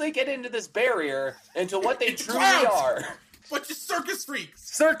 once they get into this barrier, into what they truly are. Bunch of circus freaks.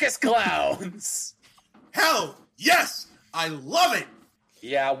 Circus clowns. Hell, yes! I love it!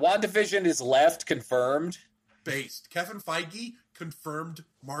 Yeah, WandaVision is left, confirmed. Based. Kevin Feige, confirmed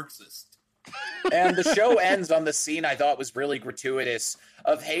Marxist. And the show ends on the scene I thought was really gratuitous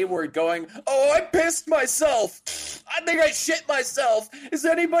of Hayward going, oh, I pissed myself. I think I shit myself. Is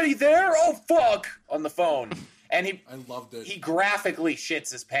anybody there? Oh, fuck. On the phone. And I loved it. He graphically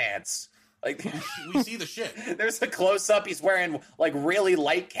shits his pants. We see the shit. There's a close-up. He's wearing, really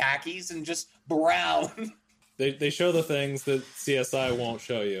light khakis and just brown. They show the things that CSI won't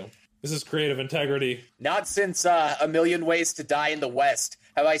show you. This is creative integrity. Not since A Million Ways to Die in the West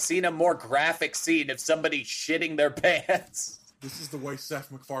have I seen a more graphic scene of somebody shitting their pants. This is the way Seth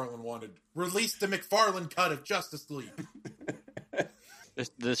MacFarlane wanted. Release the McFarlane cut of Justice League.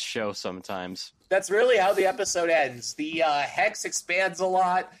 This show sometimes. That's really how the episode ends. The hex expands a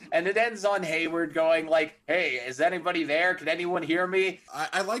lot, and it ends on Hayward going hey, is anybody there? Can anyone hear me?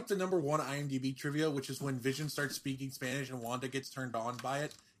 I like the number one IMDb trivia, which is when Vision starts speaking Spanish and Wanda gets turned on by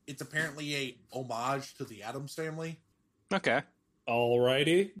it. It's apparently a homage to the Addams Family. Okay.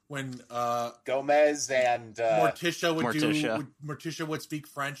 Alrighty. When Gomez and Morticia would speak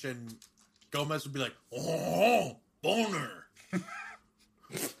French, and Gomez would be like, "Oh, boner."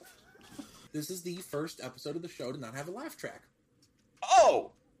 This is the first episode of the show to not have a laugh track.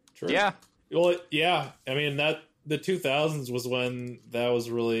 Oh, True. Yeah. Well, yeah. I mean the 2000s was when that was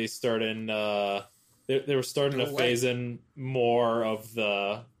really starting. They were starting to phase in more of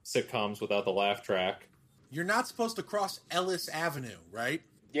the sitcoms without the laugh track. You're not supposed to cross Ellis Avenue, right?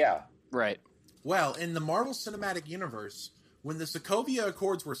 yeah. Right. Well, in the Marvel Cinematic Universe, when the Sokovia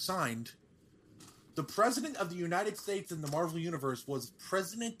Accords were signed, the President of the United States in the Marvel Universe was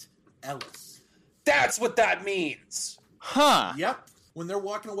President Ellis. That's what that means. Huh. Yep. When they're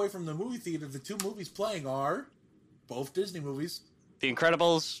walking away from the movie theater, the two movies playing are both Disney movies. The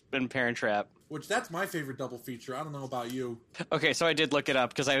Incredibles and Parent Trap. Which, that's my favorite double feature. I don't know about you. Okay, so I did look it up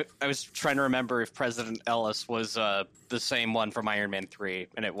because I was trying to remember if President Ellis was the same one from Iron Man 3,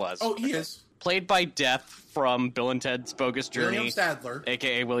 and it was. Oh, he is. Played by Death from Bill and Ted's Bogus Journey. William Sadler.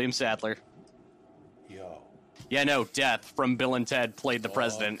 A.k.a. William Sadler. Yep. Yeah, no, Death from Bill and Ted played the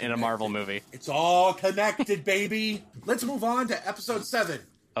president in a Marvel movie. It's all connected, baby. Let's move on to episode 7.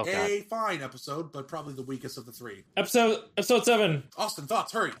 Oh, God. A fine episode, but probably the weakest of the 3. Episode 7. Austin,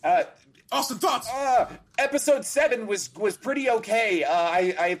 thoughts, hurry. Austin, thoughts. Episode 7 was pretty okay.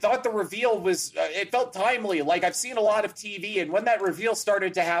 I thought the reveal was it felt timely. Like, I've seen a lot of TV, and when that reveal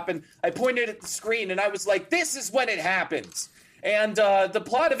started to happen, I pointed at the screen and I was like, "This is when it happens." And the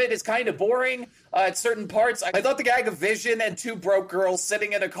plot of it is kind of boring at certain parts. I thought the gag of Vision and 2 broke girls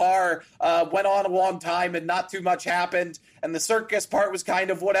sitting in a car went on a long time and not too much happened. And the circus part was kind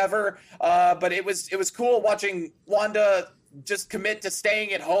of whatever. But it was cool watching Wanda just commit to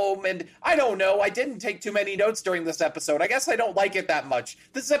staying at home. And I don't know, I didn't take too many notes during this episode. I guess I don't like it that much.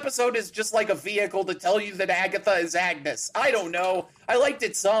 This episode is just like a vehicle to tell you that Agatha is Agnes. I don't know. I liked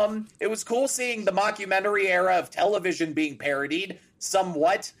it some. It was cool seeing the mockumentary era of television being parodied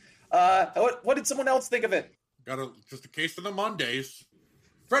somewhat. What did someone else think of it? Just a case for the Mondays.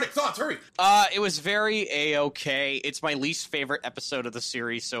 Frederick, thoughts, hurry. It was very A-okay. It's my least favorite episode of the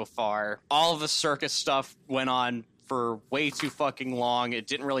series so far. All of the circus stuff went on for way too fucking long. It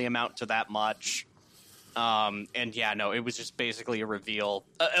didn't really amount to that much. And yeah, no, it was just basically a reveal,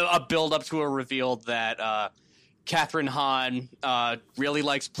 a build up to a reveal that Catherine Hahn really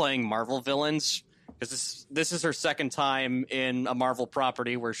likes playing Marvel villains, because this is her second time in a Marvel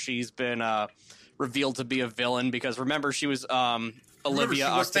property where she's been revealed to be a villain. Because remember, she was Olivia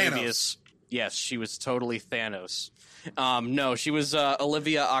Octavius. Yes, she was totally Thanos. No, she was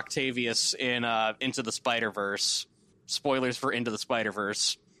Olivia Octavius in Into the Spider-Verse. Spoilers for Into the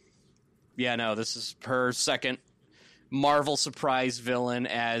Spider-Verse. Yeah, no, this is her second Marvel surprise villain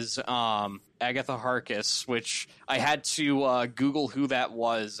as Agatha Harkness, which I had to Google who that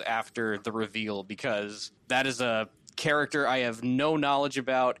was after the reveal, because that is a character I have no knowledge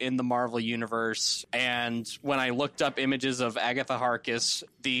about in the Marvel Universe. And when I looked up images of Agatha Harkness,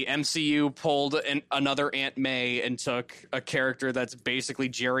 the MCU pulled another Aunt May and took a character that's basically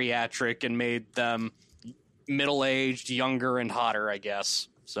geriatric and made them middle-aged, younger, and hotter, I guess.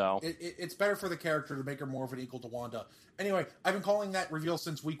 So it's better for the character to make her more of an equal to Wanda. Anyway, I've been calling that reveal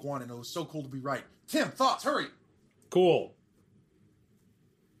since week 1, and it was so cool to be right. Tim, thoughts, hurry. Cool.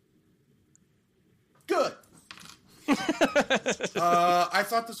 Good. I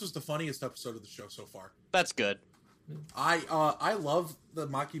thought this was the funniest episode of the show so far. That's good. I love the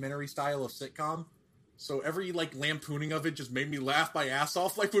mockumentary style of sitcom, so every lampooning of it just made me laugh my ass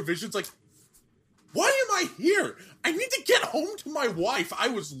off. Like when Vision's like, "Why am I here? I need to get home to my wife." I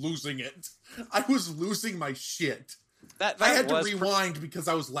was losing it. I was losing my shit. I had to rewind because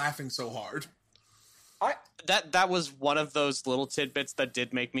I was laughing so hard. That was one of those little tidbits that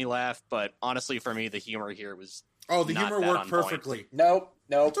did make me laugh, but honestly, for me, the humor here was the humor worked perfectly. Nope.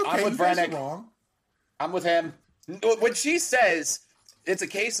 Okay, I'm with Brennick. Wrong. I'm with him. When she says it's a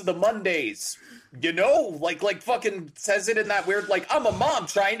case of the Mondays, like fucking says it in that weird, I'm a mom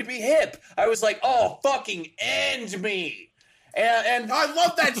trying to be hip. I was like, oh, fucking end me. And I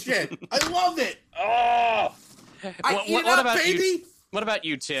love that shit. I love it. Oh. What about baby? You? What about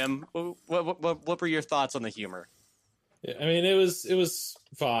you, Tim? What were your thoughts on the humor? Yeah, I mean, it was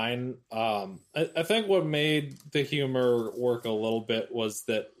fine. I think what made the humor work a little bit was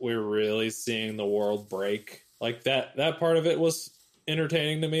that we're really seeing the world break. Like that part of it was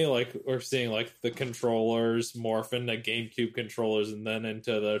entertaining to me. Like we're seeing the controllers morph into GameCube controllers and then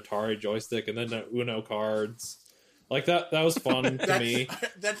into the Atari joystick and then the Uno cards. Like that was fun to me.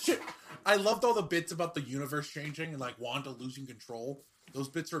 That shit. I loved all the bits about the universe changing and Wanda losing control. Those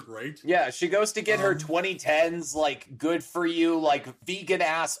bits are great. Yeah, she goes to get her 2010s good for you vegan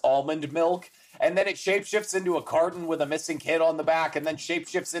ass almond milk, and then it shapeshifts into a carton with a missing kid on the back, and then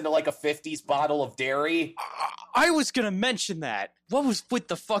shapeshifts into a 50s bottle of dairy. I was gonna mention that. What was with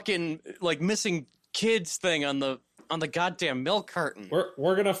the fucking missing kids thing on the goddamn milk carton?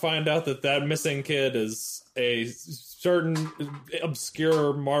 We're gonna find out that missing kid is a certain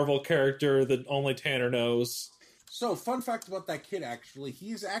obscure Marvel character that only Tanner knows. So, fun fact about that kid,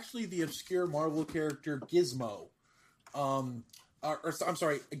 he's actually the obscure Marvel character Gizmo. I'm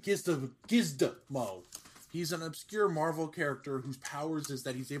sorry, Gizmo. He's an obscure Marvel character whose powers is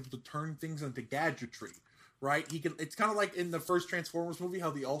that he's able to turn things into gadgetry, right? It's kind of like in the first Transformers movie, how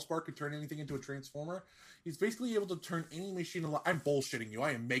the Allspark could turn anything into a Transformer. He's basically able to turn any machine alive. I'm bullshitting you.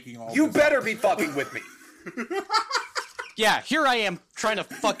 I am making all You this better up. be fucking with me. Yeah, here I am trying to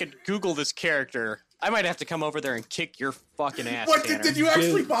fucking Google this character. I might have to come over there and kick your fucking ass. What, Tanner. did you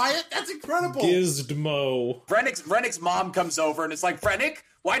actually buy it? That's incredible. Gizmo. Rennick's mom comes over and it's like, Rennick,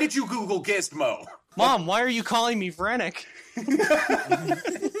 why did you Google Gizmo? Mom, why are you calling me Vrennick?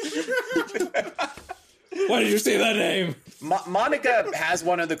 Why did you say that name? Monica has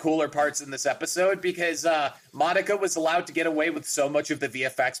one of the cooler parts in this episode because Monica was allowed to get away with so much of the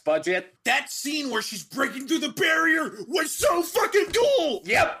VFX budget. That scene where she's breaking through the barrier was so fucking cool.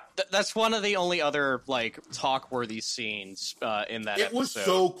 Yep. That's one of the only other, like, talk-worthy scenes in that episode. It was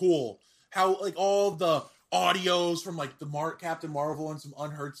so cool. How, like, all the audios from, like, the Captain Marvel and some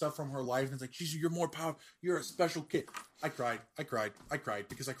unheard stuff from her life. And it's like, you're more powerful. You're a special kid. I cried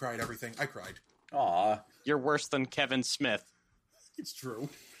because I cried everything. I cried. Aw. You're worse than Kevin Smith. It's true.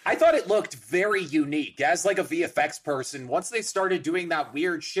 I thought it looked very unique as like a VFX person. Once they started doing that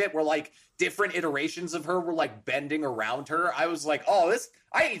weird shit where like different iterations of her were like bending around her, I was like, oh,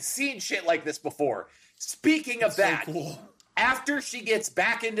 I ain't seen shit like this before. Speaking of that, so cool. After she gets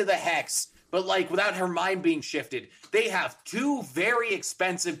back into the Hex, but like without her mind being shifted, they have two very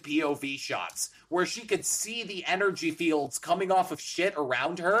expensive POV shots where she could see the energy fields coming off of shit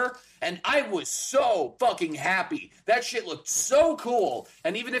around her. And I was so fucking happy. That shit looked so cool.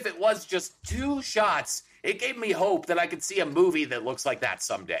 And even if it was just two shots, it gave me hope that I could see a movie that looks like that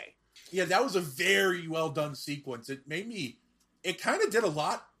someday. Yeah, that was a very well done sequence. It kind of did a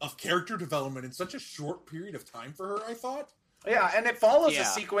lot of character development in such a short period of time for her, I thought. Yeah, and it follows Yeah. a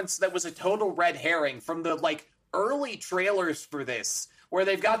sequence that was a total red herring from the like early trailers for this, where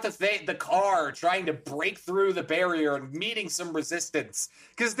they've got the car trying to break through the barrier and meeting some resistance.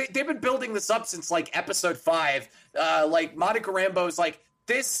 Because they've been building this up since like episode 5. Like Monica Rambeau's like,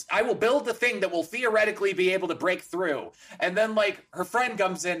 I will build the thing that will theoretically be able to break through. And then like her friend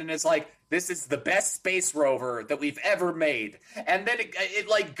comes in and is like, this is the best space rover that we've ever made. And then it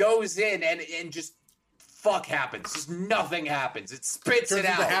like goes in and just fuck happens. Just nothing happens. It spits Turns it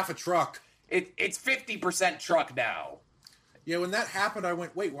out. into half a truck. It's 50% truck now. Yeah, when that happened, I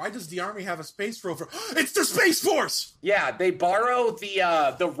went, wait, why does the Army have a space rover? It's the Space Force! Yeah, they borrow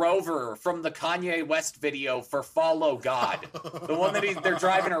the rover from the Kanye West video for Follow God. The one that they're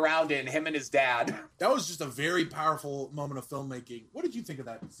driving around in, him and his dad. That was just a very powerful moment of filmmaking. What did you think of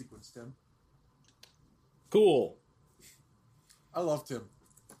that sequence, Tim? Cool. I loved him.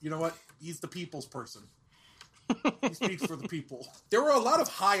 You know what? He's the people's person. He speaks for the people. There were a lot of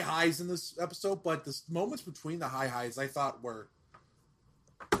high highs in this episode, but the moments between the high highs I thought were...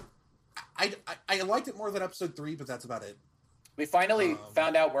 I liked it more than episode 3, but that's about it. We finally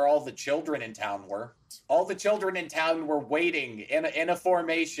found out where all the children in town were. All the children in town were waiting in a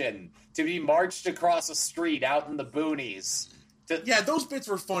formation to be marched across a street out in the boonies. Yeah, those bits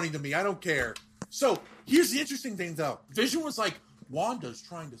were funny to me. I don't care. So, here's the interesting thing, though. Vision was like, Wanda's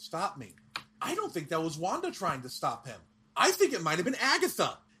trying to stop me. I don't think that was Wanda trying to stop him. I think it might have been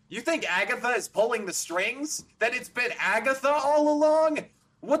Agatha. You think Agatha is pulling the strings? That it's been Agatha all along?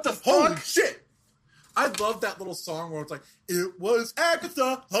 What the Holy fuck? shit! I love that little song where it's like, it was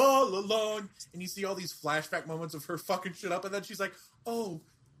Agatha all along. And you see all these flashback moments of her fucking shit up, and then she's like, oh,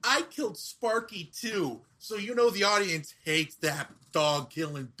 I killed Sparky too. So you know the audience hates that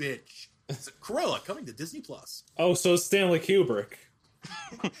dog-killing bitch. Cruella, coming to Disney+. Oh, so it's Stanley Kubrick.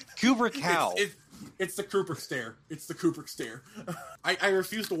 Kubrick how? It's the Kubrick stare. It's the Kubrick stare. I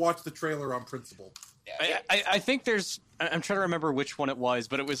refuse to watch the trailer on principle. I think I'm trying to remember which one it was,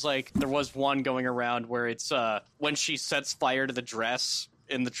 but it was like, there was one going around where it's when she sets fire to the dress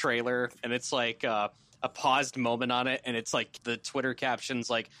in the trailer, and it's like a paused moment on it, and it's like the Twitter captions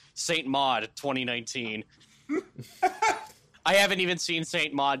like, Saint Maud 2019. I haven't even seen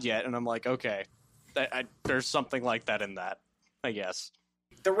Saint Maud yet, and I'm like, okay, there's something like that in that, I guess.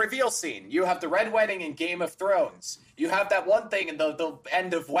 The reveal scene. You have the Red Wedding in Game of Thrones. You have that one thing in the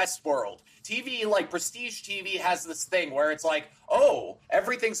end of Westworld. TV, like Prestige TV, has this thing where it's like, oh,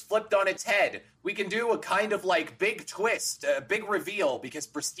 everything's flipped on its head. We can do a kind of like big twist, a big reveal, because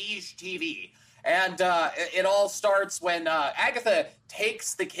Prestige TV. And it all starts when Agatha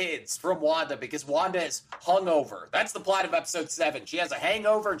takes the kids from Wanda because Wanda is hungover. That's the plot of episode 7. She has a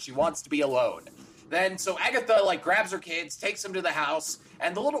hangover and she wants to be alone. Then, so Agatha, like, grabs her kids, takes them to the house,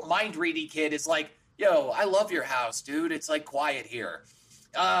 and the little mind-ready kid is like, yo, I love your house, dude. It's, like, quiet here.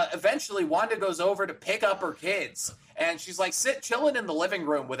 Eventually, Wanda goes over to pick up her kids, and she's, like, chilling in the living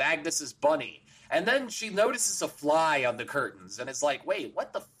room with Agnes's bunny. And then she notices a fly on the curtains, and is like, wait,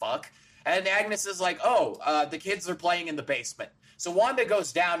 what the fuck? And Agnes is like, oh, the kids are playing in the basement. So Wanda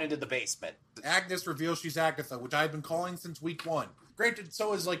goes down into the basement. Agnes reveals she's Agatha, which I've been calling since week 1. Granted,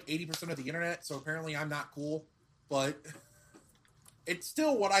 so is like 80% of the internet, so apparently I'm not cool, but it's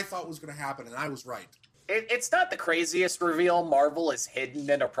still what I thought was going to happen, and I was right. It's not the craziest reveal. Marvel is hidden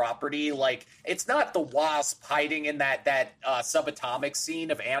in a property. Like, it's not the Wasp hiding in that subatomic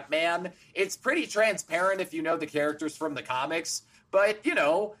scene of Ant-Man. It's pretty transparent if you know the characters from the comics, But, you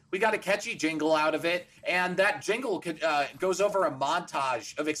know, we got a catchy jingle out of it, and that jingle goes over a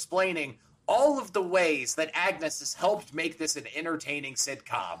montage of explaining all of the ways that Agnes has helped make this an entertaining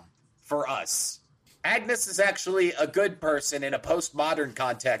sitcom for us. Agnes is actually a good person in a postmodern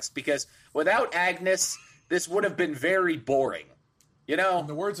context, because without Agnes, this would have been very boring. You know? In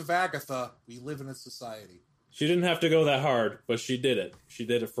the words of Agatha, we live in a society. She didn't have to go that hard, but she did it. She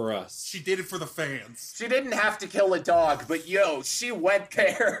did it for us. She did it for the fans. She didn't have to kill a dog, but yo, she went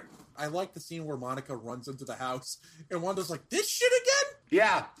there. I like the scene where Monica runs into the house and Wanda's like, this shit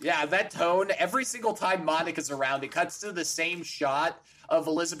again? Yeah, that tone. Every single time Monica's around, it cuts to the same shot of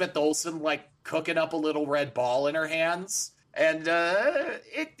Elizabeth Olsen, like, cooking up a little red ball in her hands. And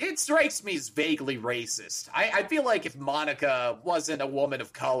it strikes me as vaguely racist. I feel like if Monica wasn't a woman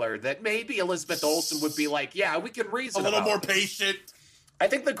of color, that maybe Elizabeth Olsen would be like, yeah, we can reason A little about more this. patient. I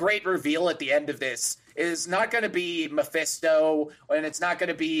think the great reveal at the end of this is not going to be Mephisto, and it's not going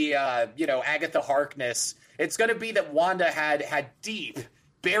to be, Agatha Harkness. It's going to be that Wanda had deep,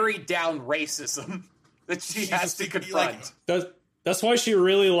 buried down racism that she has to confront. That's why she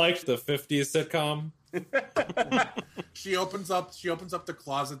really liked the 50s sitcom. She opens up the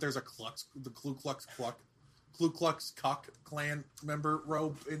closet. There's the Ku Klux Klan member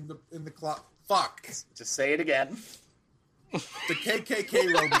robe in the closet. Fuck. Just say it again. The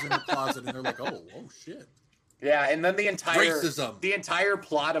KKK robe is in the closet, and they're like, oh shit. Yeah, and then the Racism. entire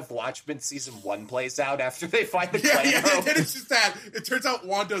plot of Watchmen season 1 plays out after they find the Yeah, Klan robe. and it's just that. It turns out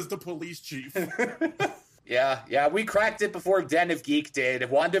Wanda's the police chief. Yeah, we cracked it before Den of Geek did.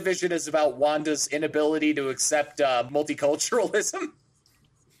 WandaVision is about Wanda's inability to accept multiculturalism.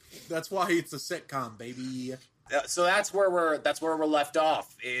 That's why it's a sitcom, baby. So that's where we're left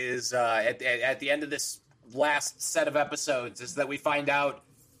off. Is at the end of this last set of episodes, is that we find out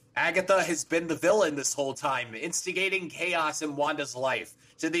Agatha has been the villain this whole time, instigating chaos in Wanda's life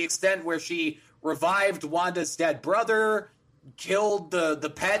to the extent where she revived Wanda's dead brother, killed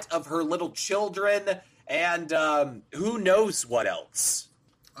the pet of her little children. And who knows what else?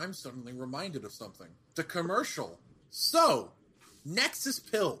 I'm suddenly reminded of something. The commercial. So, Nexus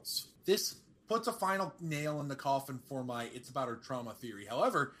pills. This puts a final nail in the coffin for my it's about her trauma theory.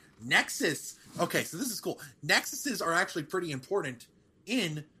 However, Nexus... Okay, so this is cool. Nexuses are actually pretty important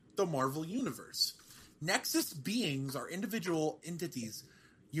in the Marvel Universe. Nexus beings are individual entities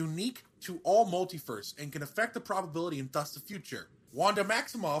unique to all multiverse and can affect the probability and thus the future. Wanda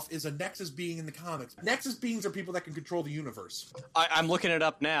Maximoff is a Nexus being in the comics. Nexus beings are people that can control the universe. I'm looking it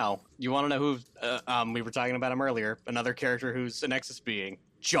up now. You want to know who we were talking about him earlier? Another character who's a Nexus being.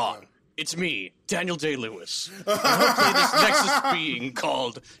 John. It's me, Daniel Day-Lewis. I'm going to play this Nexus being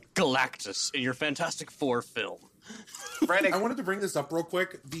called Galactus in your Fantastic Four film. Brennick, I wanted to bring this up real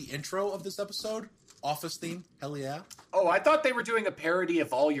quick. The intro of this episode, Office theme, hell yeah. oh, I thought they were doing a parody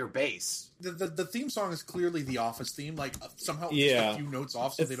of All Your Base. The theme song is clearly the Office theme, like somehow just Yeah. a few notes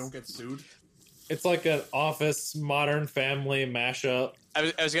off so they don't get sued. It's like an Office Modern Family mashup.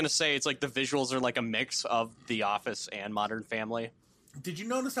 I was going to say, it's like the visuals are like a mix of The Office and Modern Family. Did you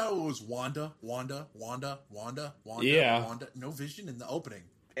notice how it was Wanda? Yeah. Wanda? No Vision in the opening.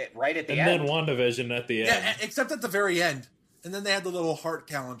 Right at the And end. then WandaVision at the end. Yeah, except at the very end. And then they had the little heart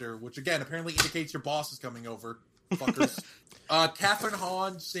calendar, which again apparently indicates your boss is coming over. Fuckers. Catherine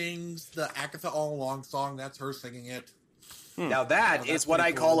Hahn sings the Agatha All Along song. That's her singing it. Now that Oh, is that's what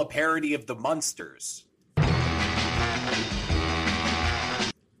I pretty call cool. a parody of the Munsters.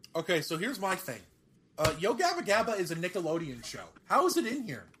 Okay, so here's my thing. Yo Gabba Gabba is a Nickelodeon show. How is it in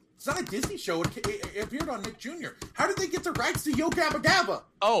here? It's not a Disney show. It appeared on Nick Jr. How did they get the rights to Yo Gabba Gabba?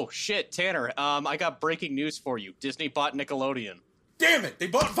 Oh, shit, Tanner. I got breaking news for you. Disney bought Nickelodeon. Damn it, they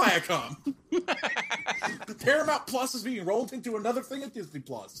bought Viacom. Paramount Plus is being rolled into another thing at Disney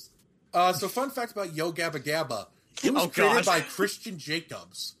Plus. So fun fact about Yo Gabba Gabba. It was Oh, created gosh. by Christian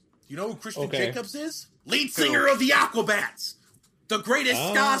Jacobs. You know who Christian Okay. Jacobs is? Lead singer of the Aquabats. The greatest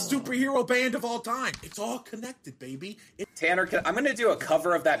ska superhero band of all time. It's all connected, baby. Tanner, I'm going to do a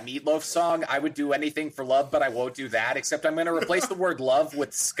cover of that Meatloaf song. I would do anything for love, but I won't do that. Except I'm going to replace the word love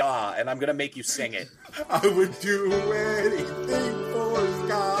with ska, and I'm going to make you sing it. I would do anything for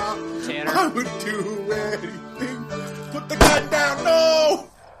ska. Tanner. I would do anything. Put the gun down. No.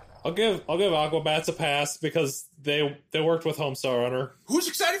 I'll give Aquabats a pass because they worked with Homestar Runner. Who's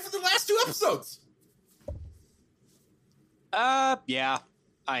excited for the last two episodes? Yeah,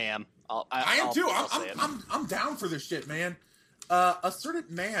 I am. I am too. I'll say it. I'm down for this shit, man. A certain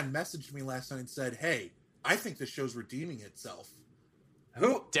man messaged me last night and said, "Hey, I think this show's redeeming itself."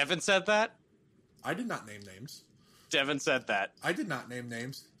 Who? Devin said that? I did not name names. Devin said that. I did not name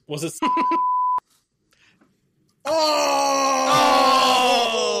names. Was it? Oh!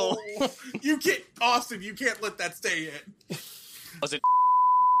 You can't, Austin. You can't let that stay in. Was it?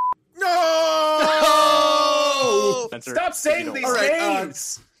 No! Spencer, Stop saying these All right,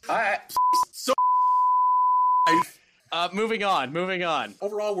 names. So, moving on.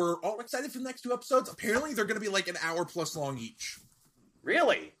 overall, we're all excited for the next 2 episodes. Apparently, they're going to be like an hour plus long each.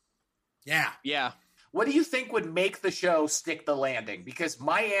 Really? Yeah. Yeah. What do you think would make the show stick the landing? Because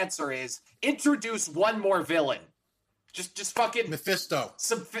my answer is introduce one more villain. Just fucking Mephisto.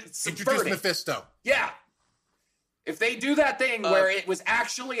 subvert Introduce it. Mephisto. Yeah. If they do that thing where it was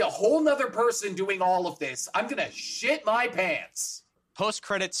actually a whole nother person doing all of this, I'm gonna shit my pants.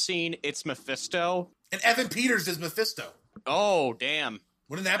 Post-credit scene, it's Mephisto. And Evan Peters is Mephisto. Oh, damn.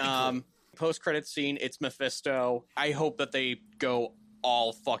 Wouldn't that be cool? Post-credit scene, it's Mephisto. I hope that they go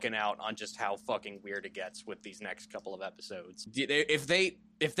all fucking out on just how fucking weird it gets with these next couple of episodes. If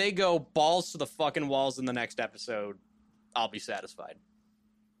they go balls to the fucking walls in the next episode, I'll be satisfied.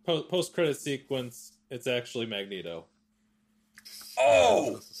 Post-credit sequence, it's actually Magneto.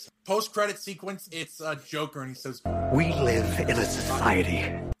 Oh! Post-credit sequence, it's Joker, and he says, We live in a society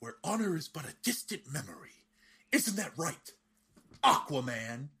where honor is but a distant memory. Isn't that right?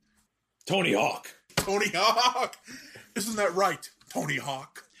 Aquaman. Tony Hawk. Tony Hawk. Isn't that right, Tony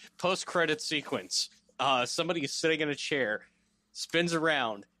Hawk? Post-credit sequence. Somebody is sitting in a chair, spins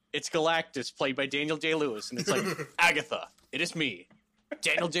around. It's Galactus, played by Daniel Day-Lewis, and it's like, Agatha, it is me,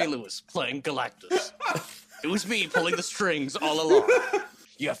 Daniel Day-Lewis, playing Galactus. It was me pulling the strings all along.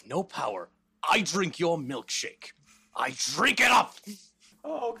 You have no power. I drink your milkshake. I drink it up!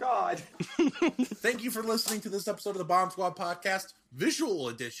 Oh, God. Thank you for listening to this episode of the Bomb Squad Podcast, Visual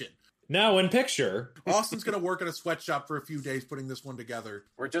Edition. Now in picture. Austin's going to work at a sweatshop for a few days putting this one together.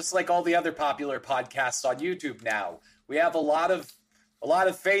 We're just like all the other popular podcasts on YouTube now. We have a lot of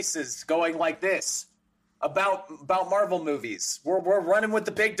faces going like this about Marvel movies. We're running with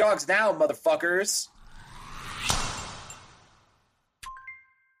the big dogs now, motherfuckers.